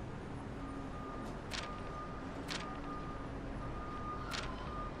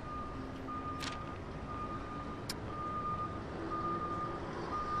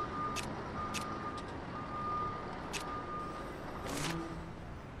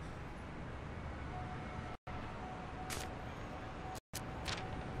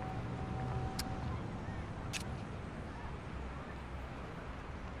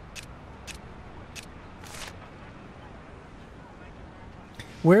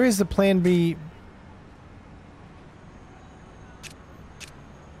 Where is the Plan B?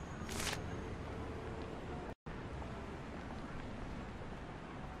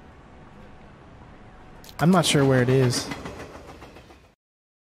 I'm not sure where it is.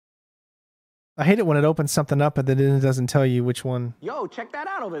 I hate it when it opens something up and then it doesn't tell you which one. Yo, check that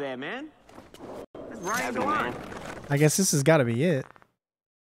out over there, man. That's Ryan Gallant. I guess this has got to be it.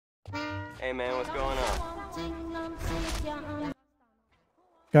 Hey man, what's going on?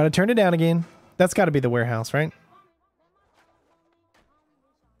 Got to turn it down again. That's got to be the warehouse, right?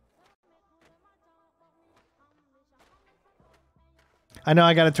 I know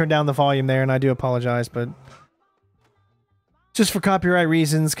I got to turn down the volume there, and I do apologize, but just for copyright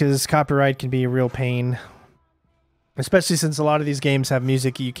reasons, because copyright can be a real pain, especially since a lot of these games have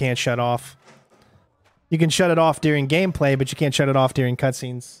music you can't shut off. You can shut it off during gameplay, but you can't shut it off during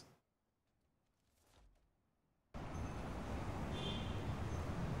cutscenes.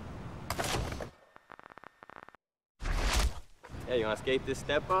 Yeah, you want to skate this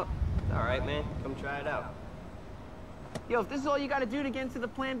step up? All right, man. Come try it out. Yo, if this is all you gotta do to get into the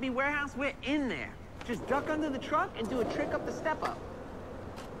Plan B warehouse, we're in there. Just duck under the truck and do a trick up the step up.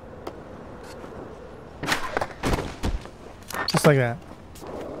 Just like that.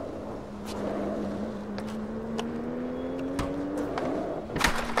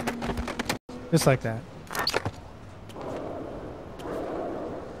 Just like that.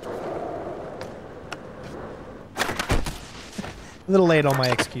 A little late on my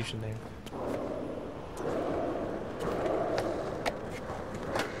execution there.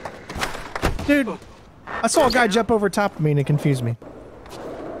 Dude, I saw a guy jump over top of me and it confused me.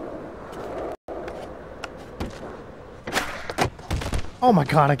 Oh my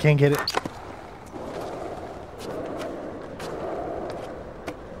god, I can't get it.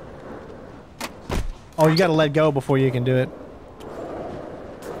 Oh, you gotta let go before you can do it.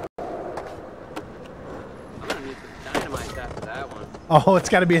 I'm gonna need some dynamite after that one. Oh, it's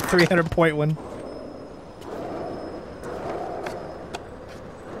gotta be a 300-point one.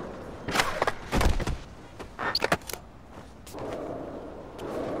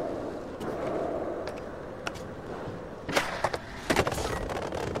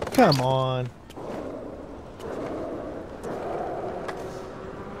 Come on.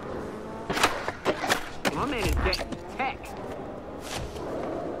 My man is getting tech.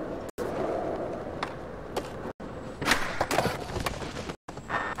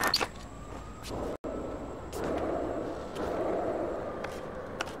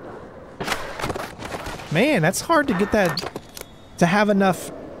 Man, that's hard to get that, to have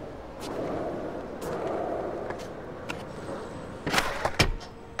enough.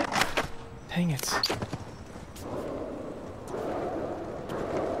 Dang it.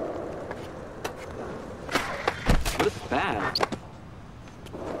 What is bad?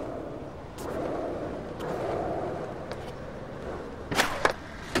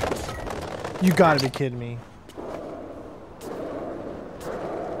 You gotta be kidding me.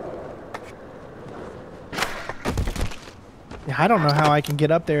 Yeah, I don't know how I can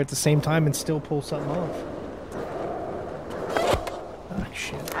get up there at the same time and still pull something off. Oh,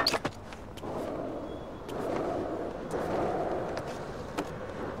 shit.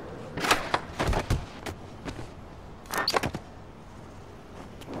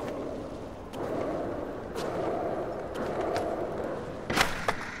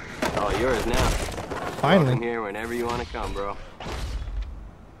 Oh, yours now. Finally. Welcome here whenever you want to come, bro.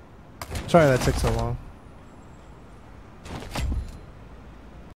 Sorry that took so long.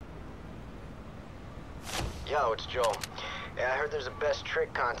 Yo, it's Joel. Yeah, I heard there's a best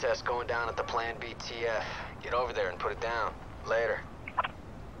trick contest going down at the Plan B TF. Get over there and put it down. Later.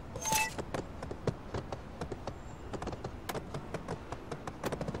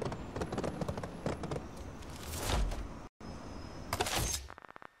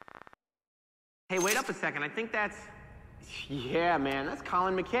 Hey, wait up a second. I think that's... Yeah, man, that's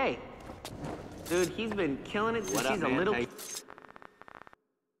Colin McKay. Dude, he's been killing it since he's a little...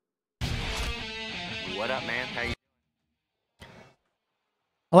 What up, man? How you?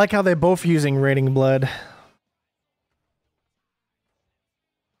 I like how they're both using Raining Blood.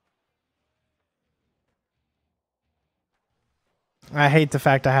 I hate the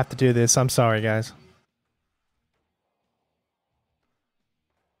fact I have to do this. I'm sorry, guys.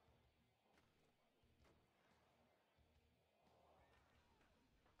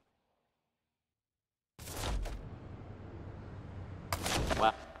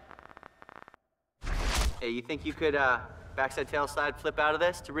 Wow. Hey, you think you could backside tail slide flip out of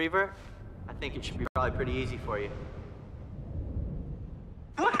this to revert? I think it should be probably pretty easy for you.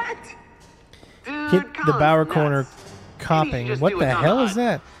 What? Dude, Hit the Bower Corner copping. What the hell is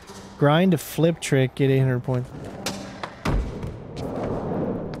that? Grind a flip trick, get 800 points.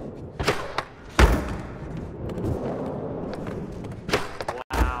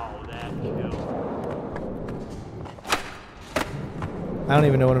 Wow, that kill. I don't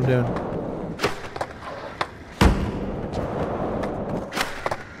even know what I'm doing.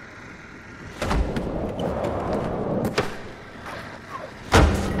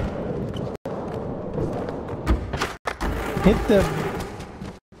 Hit the...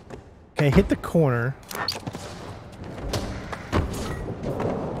 Okay, hit the corner.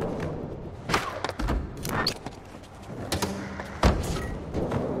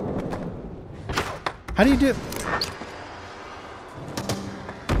 How do you do?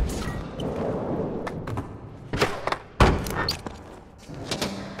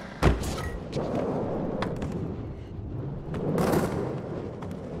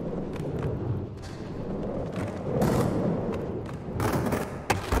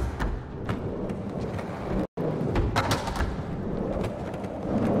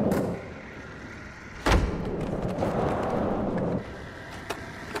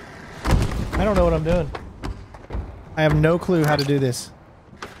 I don't know what I'm doing. I have no clue how to do this.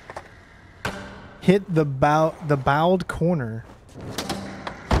 Hit the bowed corner.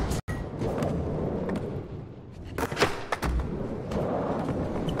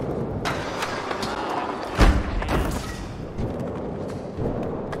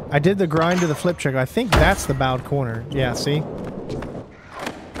 I did the grind to the flip trick. I think that's the bowed corner. Yeah, see?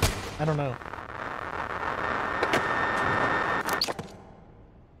 I don't know.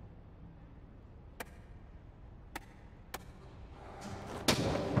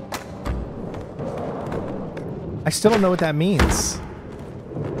 I still don't know what that means.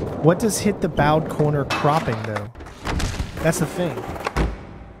 What does hit the bowed corner cropping, though? That's the thing.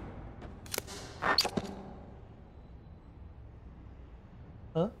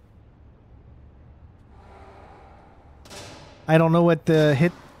 Huh? I don't know what the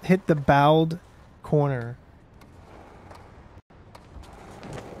hit the bowed corner.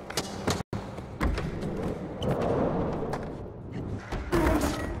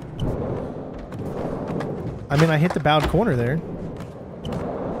 I mean, I hit the bowed corner there.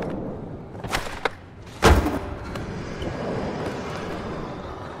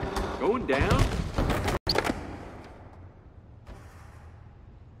 Going down?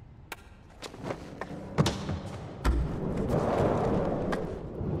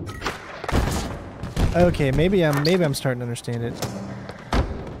 Okay, maybe I'm starting to understand it.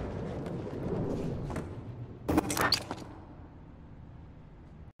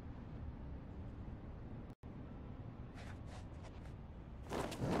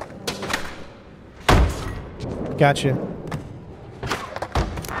 Gotcha.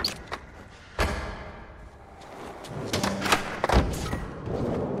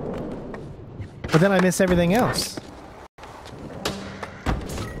 But then I miss everything else.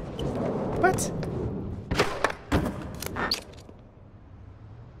 What?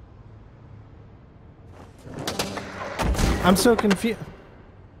 I'm so confused.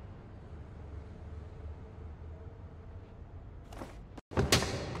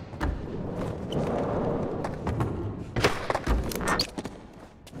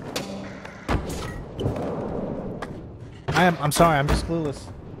 I'm sorry, I'm just clueless.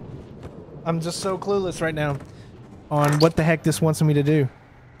 I'm just so clueless right now on what the heck this wants me to do.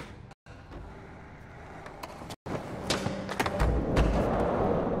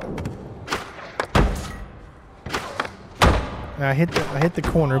 I hit the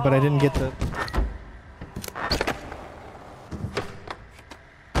corner, but I didn't get the.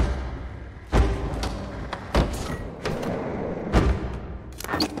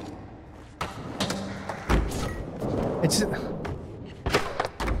 It's.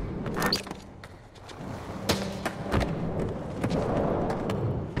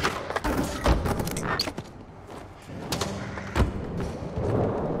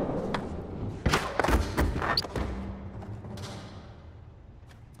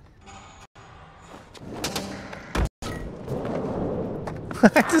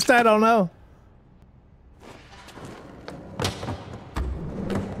 I don't know.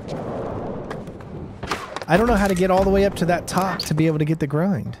 I don't know how to get all the way up to that top to be able to get the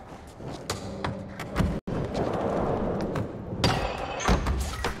grind.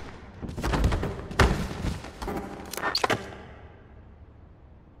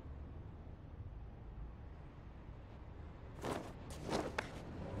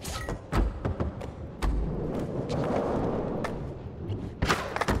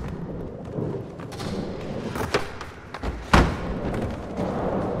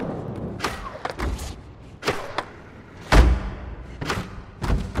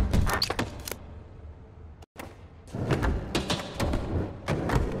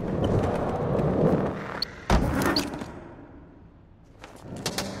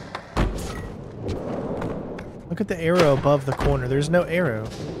 Look at the arrow above the corner. There's no arrow.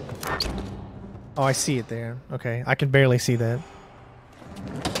 Oh, I see it there. Okay, I can barely see that.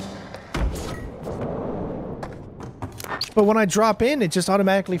 But when I drop in, it just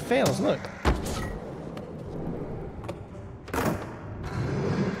automatically fails. Look.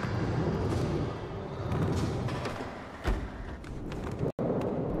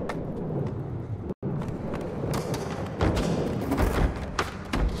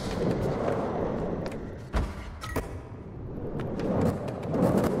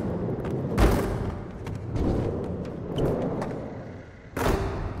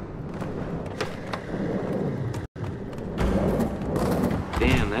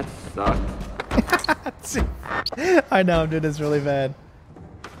 Damn, that sucked. I know I'm doing this really bad.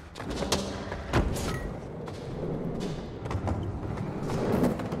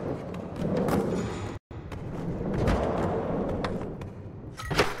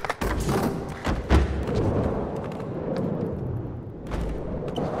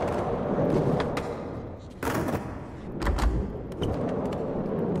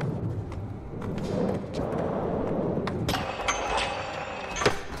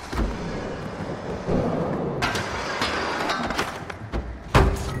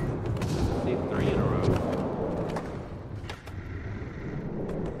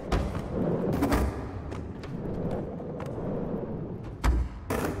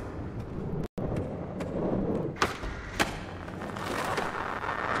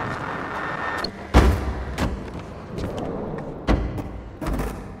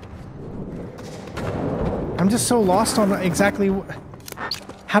 I'm just so lost on exactly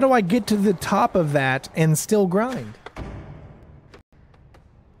how do I get to the top of that and still grind?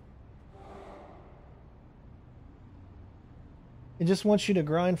 It just wants you to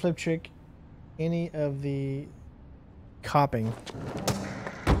grind, flip trick, any of the copping.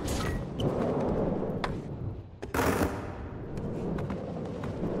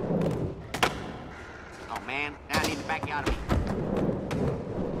 Oh man, now I need to back you out of me.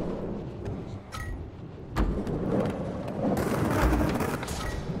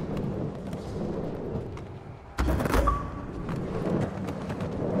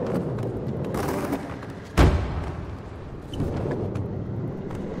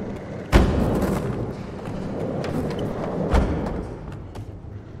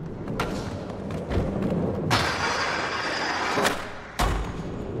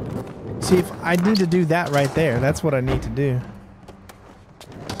 See, if I need to do that right there, that's what I need to do.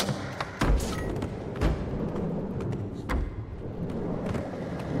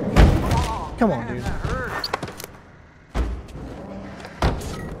 Come on, dude.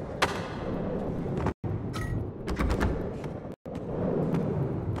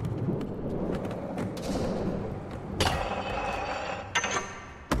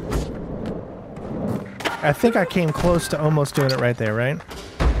 I think I came close to almost doing it right there, right?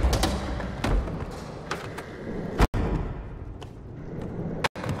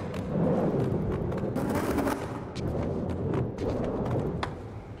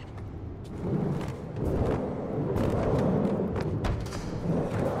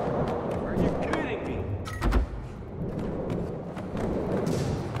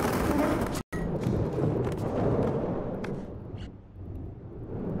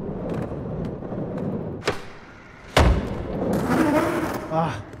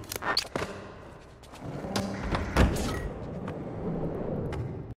 Ah.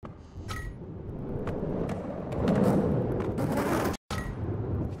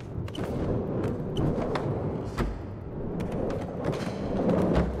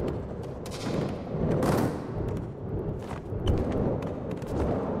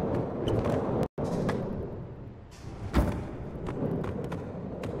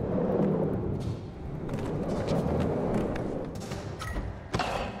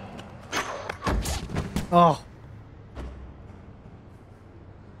 Oh.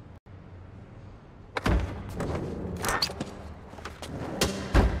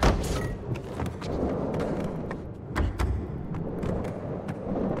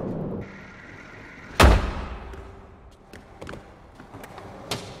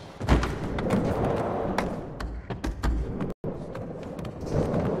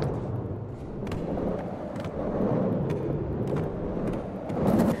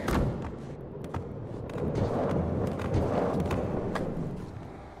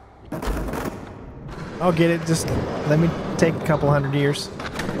 I'll get it. Just let me take a couple 100 years.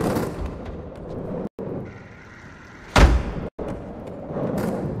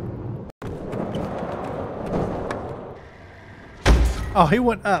 Oh, he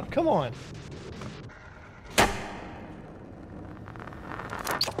went up. Come on.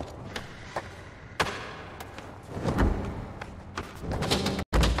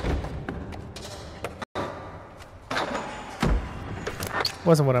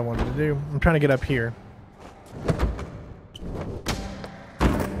 Wasn't what I wanted to do. I'm trying to get up here.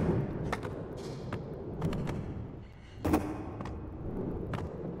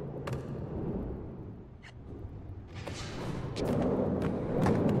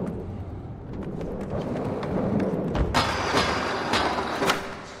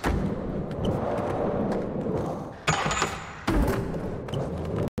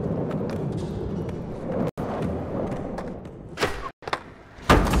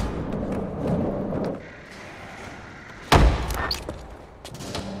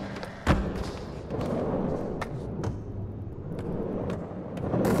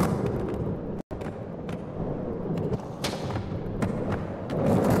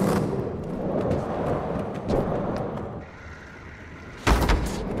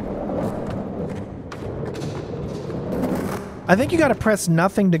 I think you got to press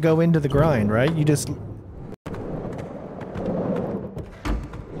nothing to go into the grind, right? You just...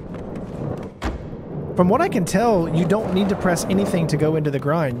 From what I can tell, you don't need to press anything to go into the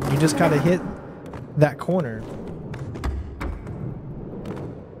grind. You just gotta hit that corner.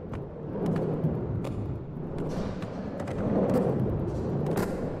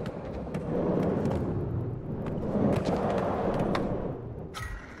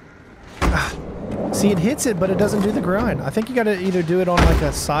 See, it hits it, but it doesn't do the grind. I think you gotta either do it on like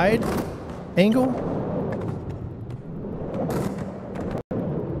a side angle.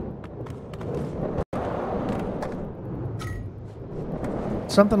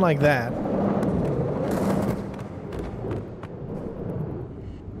 Something like that.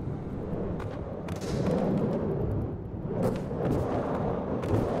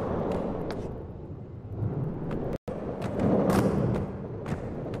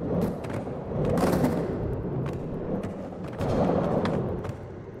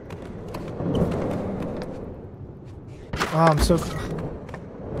 Oh, I'm so...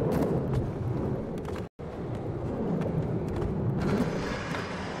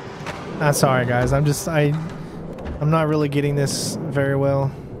 I'm sorry, guys. I'm not really getting this very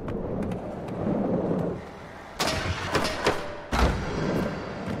well.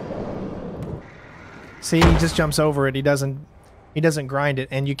 See, he just jumps over it. He doesn't grind it,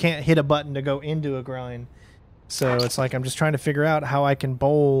 and you can't hit a button to go into a grind. So it's like I'm just trying to figure out how I can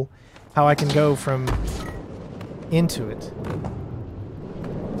bowl, how I can go from into it.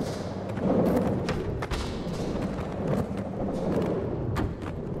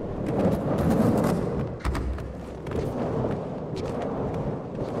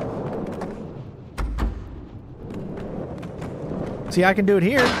 See, I can do it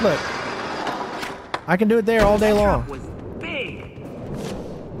here. Look. I can do it there all day long. Was big.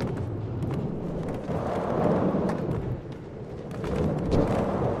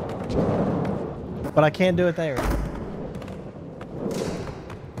 But I can't do it there.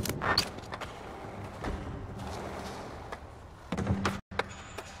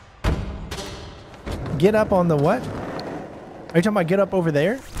 Get up on the what? Are you talking about get up over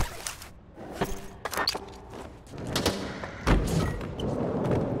there?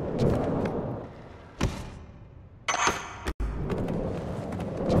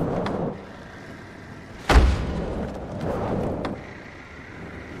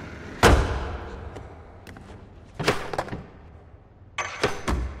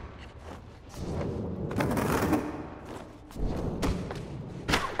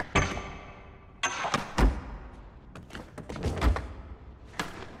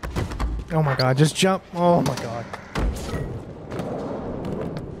 Oh my god, just jump. Oh my god.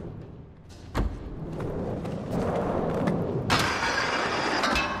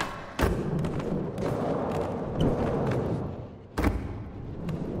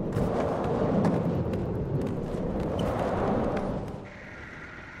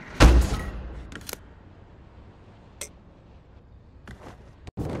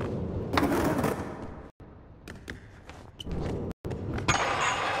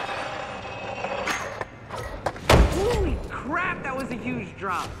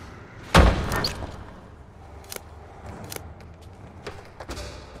 Drop.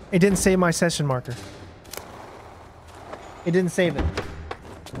 It didn't save my session marker. It didn't save it.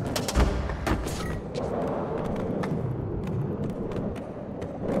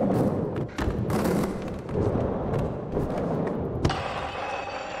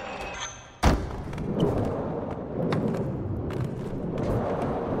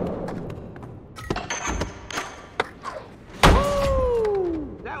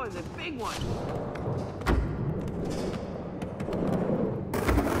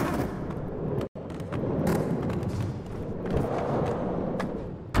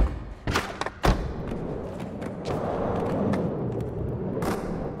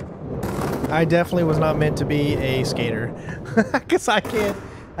 I definitely was not meant to be a skater. Because I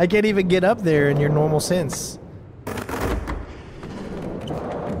can't even get up there in your normal sense. My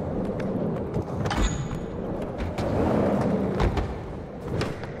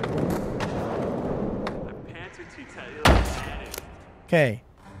pants are too tight. Okay,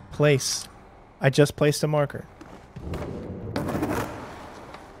 place. I just placed a marker.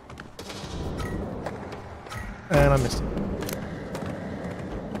 And I missed it.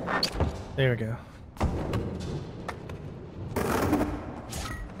 There we go.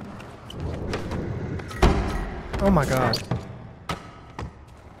 Oh my god.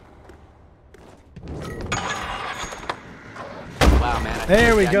 Wow, man.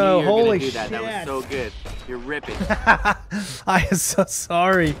 There we go. Holy shit. shit. That was so good. You're ripping. I am so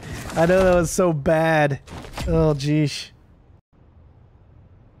sorry. I know that was so bad. Oh, geesh.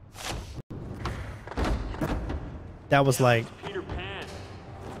 That was like... Peter Pan.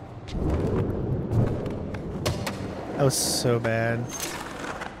 That was so bad.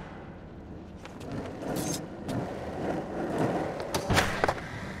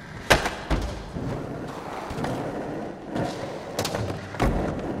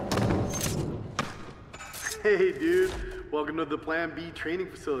 Hey, dude. Welcome to the Plan B training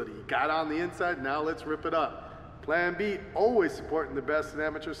facility. You got on the inside, now let's rip it up. Plan B, always supporting the best in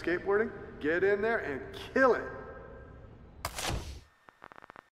amateur skateboarding. Get in there and kill it.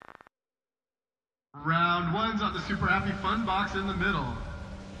 Round one's on the Super Happy Fun box in the middle.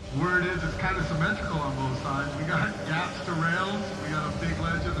 Word is it's kind of symmetrical on both sides. We got gaps to rails. We got a big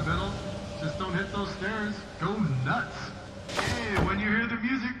ledge in the middle. Just don't hit those stairs. Go nuts. Hey, when you hear the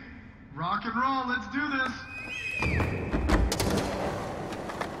music, rock and roll. Let's do this.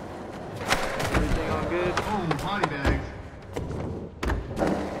 Everything all good? Oh, body bags.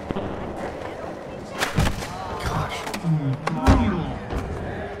 Gosh. Brutal.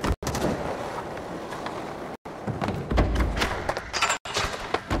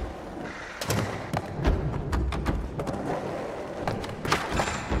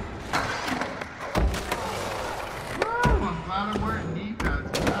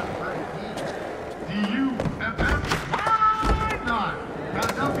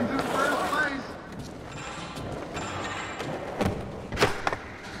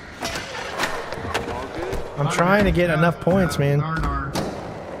 I'm trying to get enough points, man. Road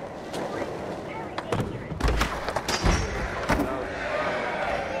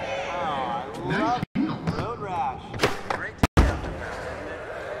rash. Great to have the best, isn't it?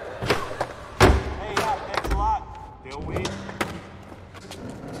 Hey, yeah, thanks a lot. They'll win.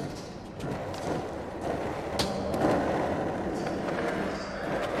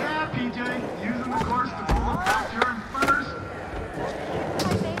 Yeah, PJ, using the course to pull a back turn first.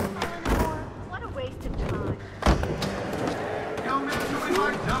 What a waste of time. Yo, man, somebody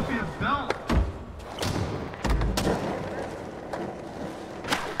might dump you a belt.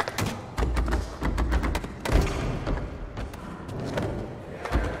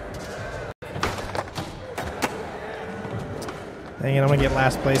 Dang it, I'm gonna get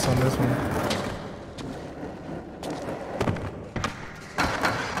last place on this one.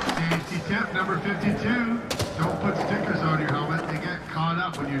 Safety tip number 52. Don't put stickers on your helmet. They get caught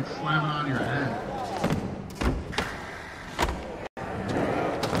up when you slam it on your head.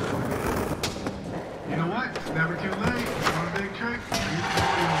 You know what? It's never too late. You want a big trick?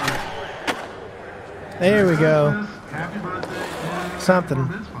 There we go. Happy birthday. Something.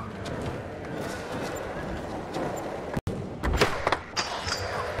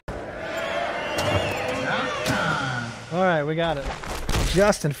 All right, we got it.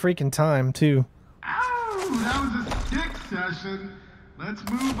 Just in freaking time, too. Ow! That was a stick session. Let's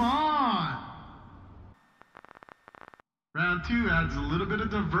move on. Round two adds a little bit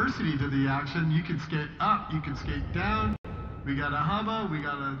of diversity to the action. You can skate up, you can skate down. We got a hubba, we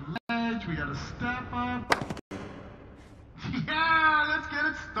got a ledge, we got a step up. Yeah, let's get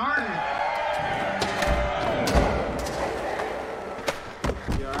it started.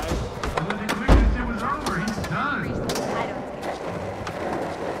 You alright? And when the quickness it was over, he's done.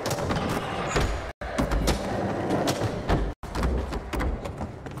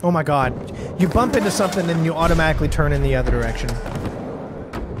 Oh my god. You bump into something and you automatically turn in the other direction.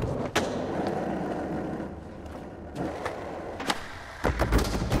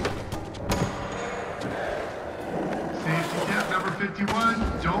 Safety tip number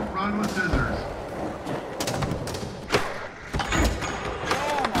 51, don't run with scissors.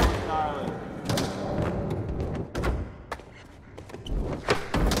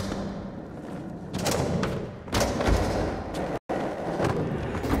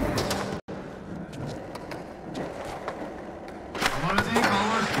 I want to thank all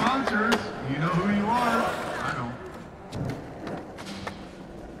our sponsors. You know who you are. I don't.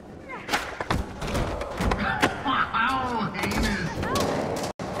 Wow, heinous.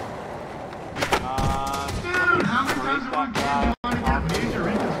 Dude, how many times have we been you want to get major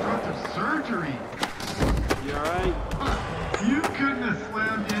reconstructive surgery? You alright? You couldn't have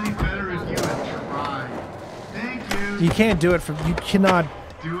slammed any better if you had tried. Thank you. You can't do it from... You cannot...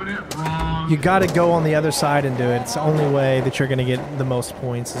 Doing it wrong. You gotta go on the other side and do it. It's the only way that you're gonna get the most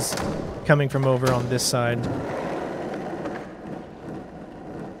points is coming from over on this side.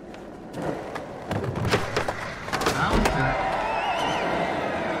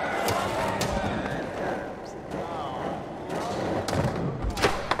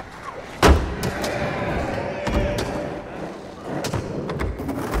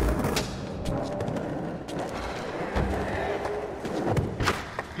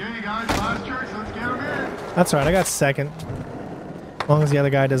 Okay, guys, last tricks. Let's get them in. That's right, I got second. As long as the other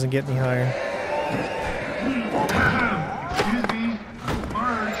guy doesn't get any higher. Excuse me, I'm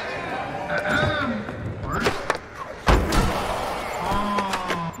first. First.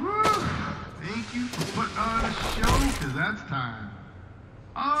 Oh, whew. Thank you for putting on a show, because that's time.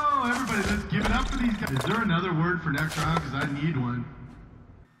 Oh, everybody, let's give it up for these guys. Is there another word for next round? Because I need one.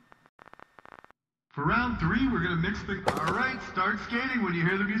 For round 3, we're going to mix things. All right, start skating when you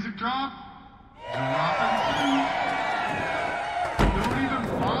hear the music drop. Drop it. Don't even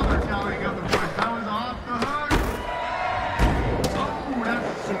bother counting up the points. That was off the hook. Oh,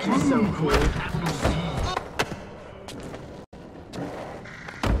 that's so cool. Capital B.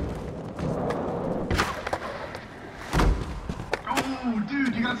 Oh,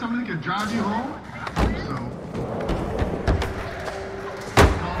 dude, you got something that can drive you home? I hope so.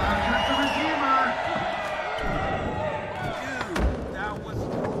 Call that trick the receiver. Dude, that was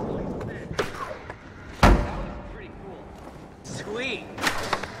totally sick. That was pretty cool. Sweet.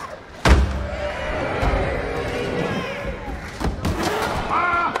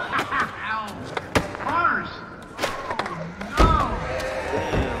 Harsh! Oh,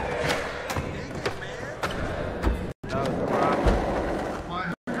 no! My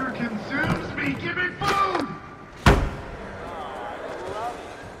hunger consumes me! Give me food!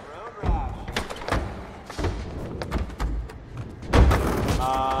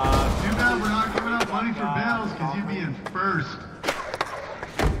 Too bad we're not giving out money for bails because you'd be in first.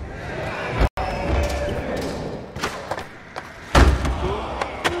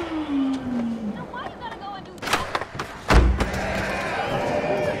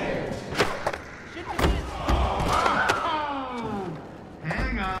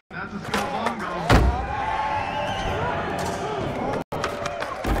 Hang on, that's a skill bongo.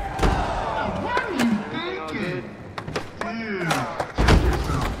 What are you thinking? Dude, check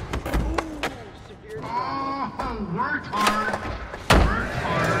yourself. Oh, worked hard. Worked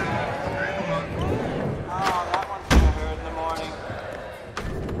hard. Scrape 'em up. Oh, that one's gonna hurt in the morning.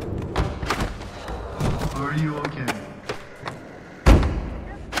 Are you okay?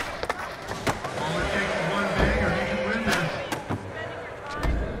 All it takes is one bang or you can win this.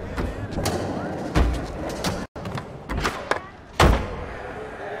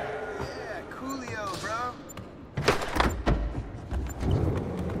 Yeah, coolio, bro.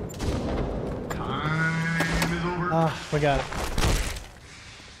 Time is over. Ah, we got it.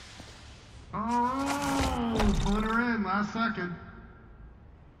 Oh, pulling her in last second.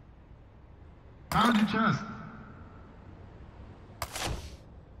 How's your chest?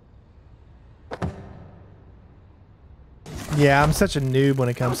 Yeah, I'm such a noob when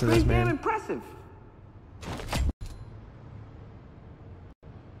it comes to this, Pretty damn man. impressive.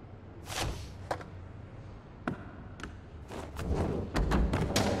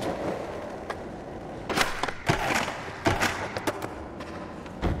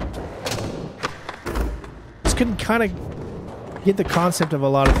 Just couldn't kind of get the concept of a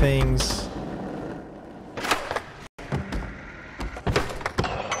lot of things.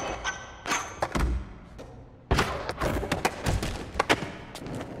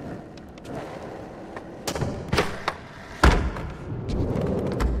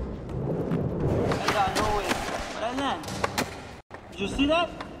 I got no way. But I land. Did you see that?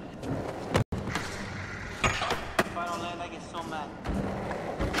 If I don't land, I get so mad.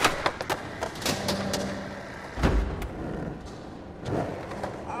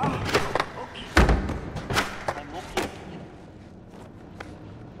 I'm okay.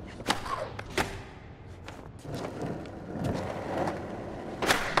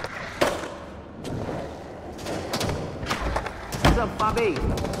 What's up, Bobby?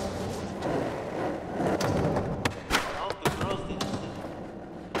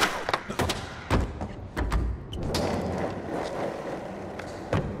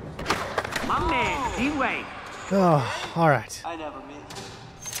 My man, D-Way. Oh, all right. I never miss.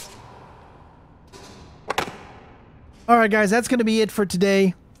 All right, guys, that's going to be it for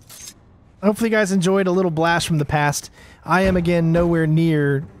today. Hopefully you guys enjoyed a little blast from the past. I am, again, nowhere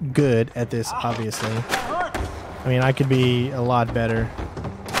near good at this, obviously. I mean, I could be a lot better.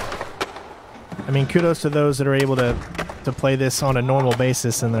 I mean, kudos to those that are able to play this on a normal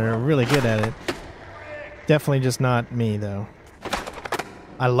basis and they're really good at it. Definitely just not me, though.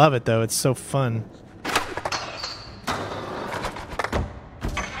 I love it, though. It's so fun.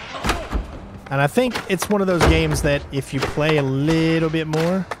 And I think it's one of those games that if you play a little bit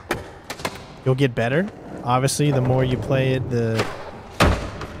more, you'll get better. Obviously, the more you play it, the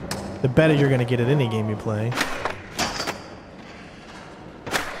better you're going to get at any game you play.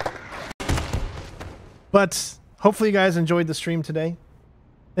 But hopefully you guys enjoyed the stream today.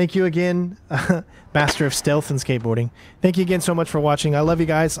 Thank you again, Master of Stealth and Skateboarding. Thank you again so much for watching. I love you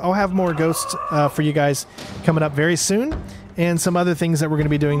guys. I'll have more ghosts for you guys coming up very soon, and some other things that we're going to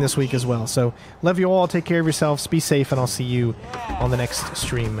be doing this week as well. So love you all. Take care of yourselves. Be safe, and I'll see you on the next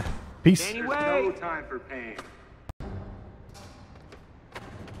stream. Peace. There's no time for pain.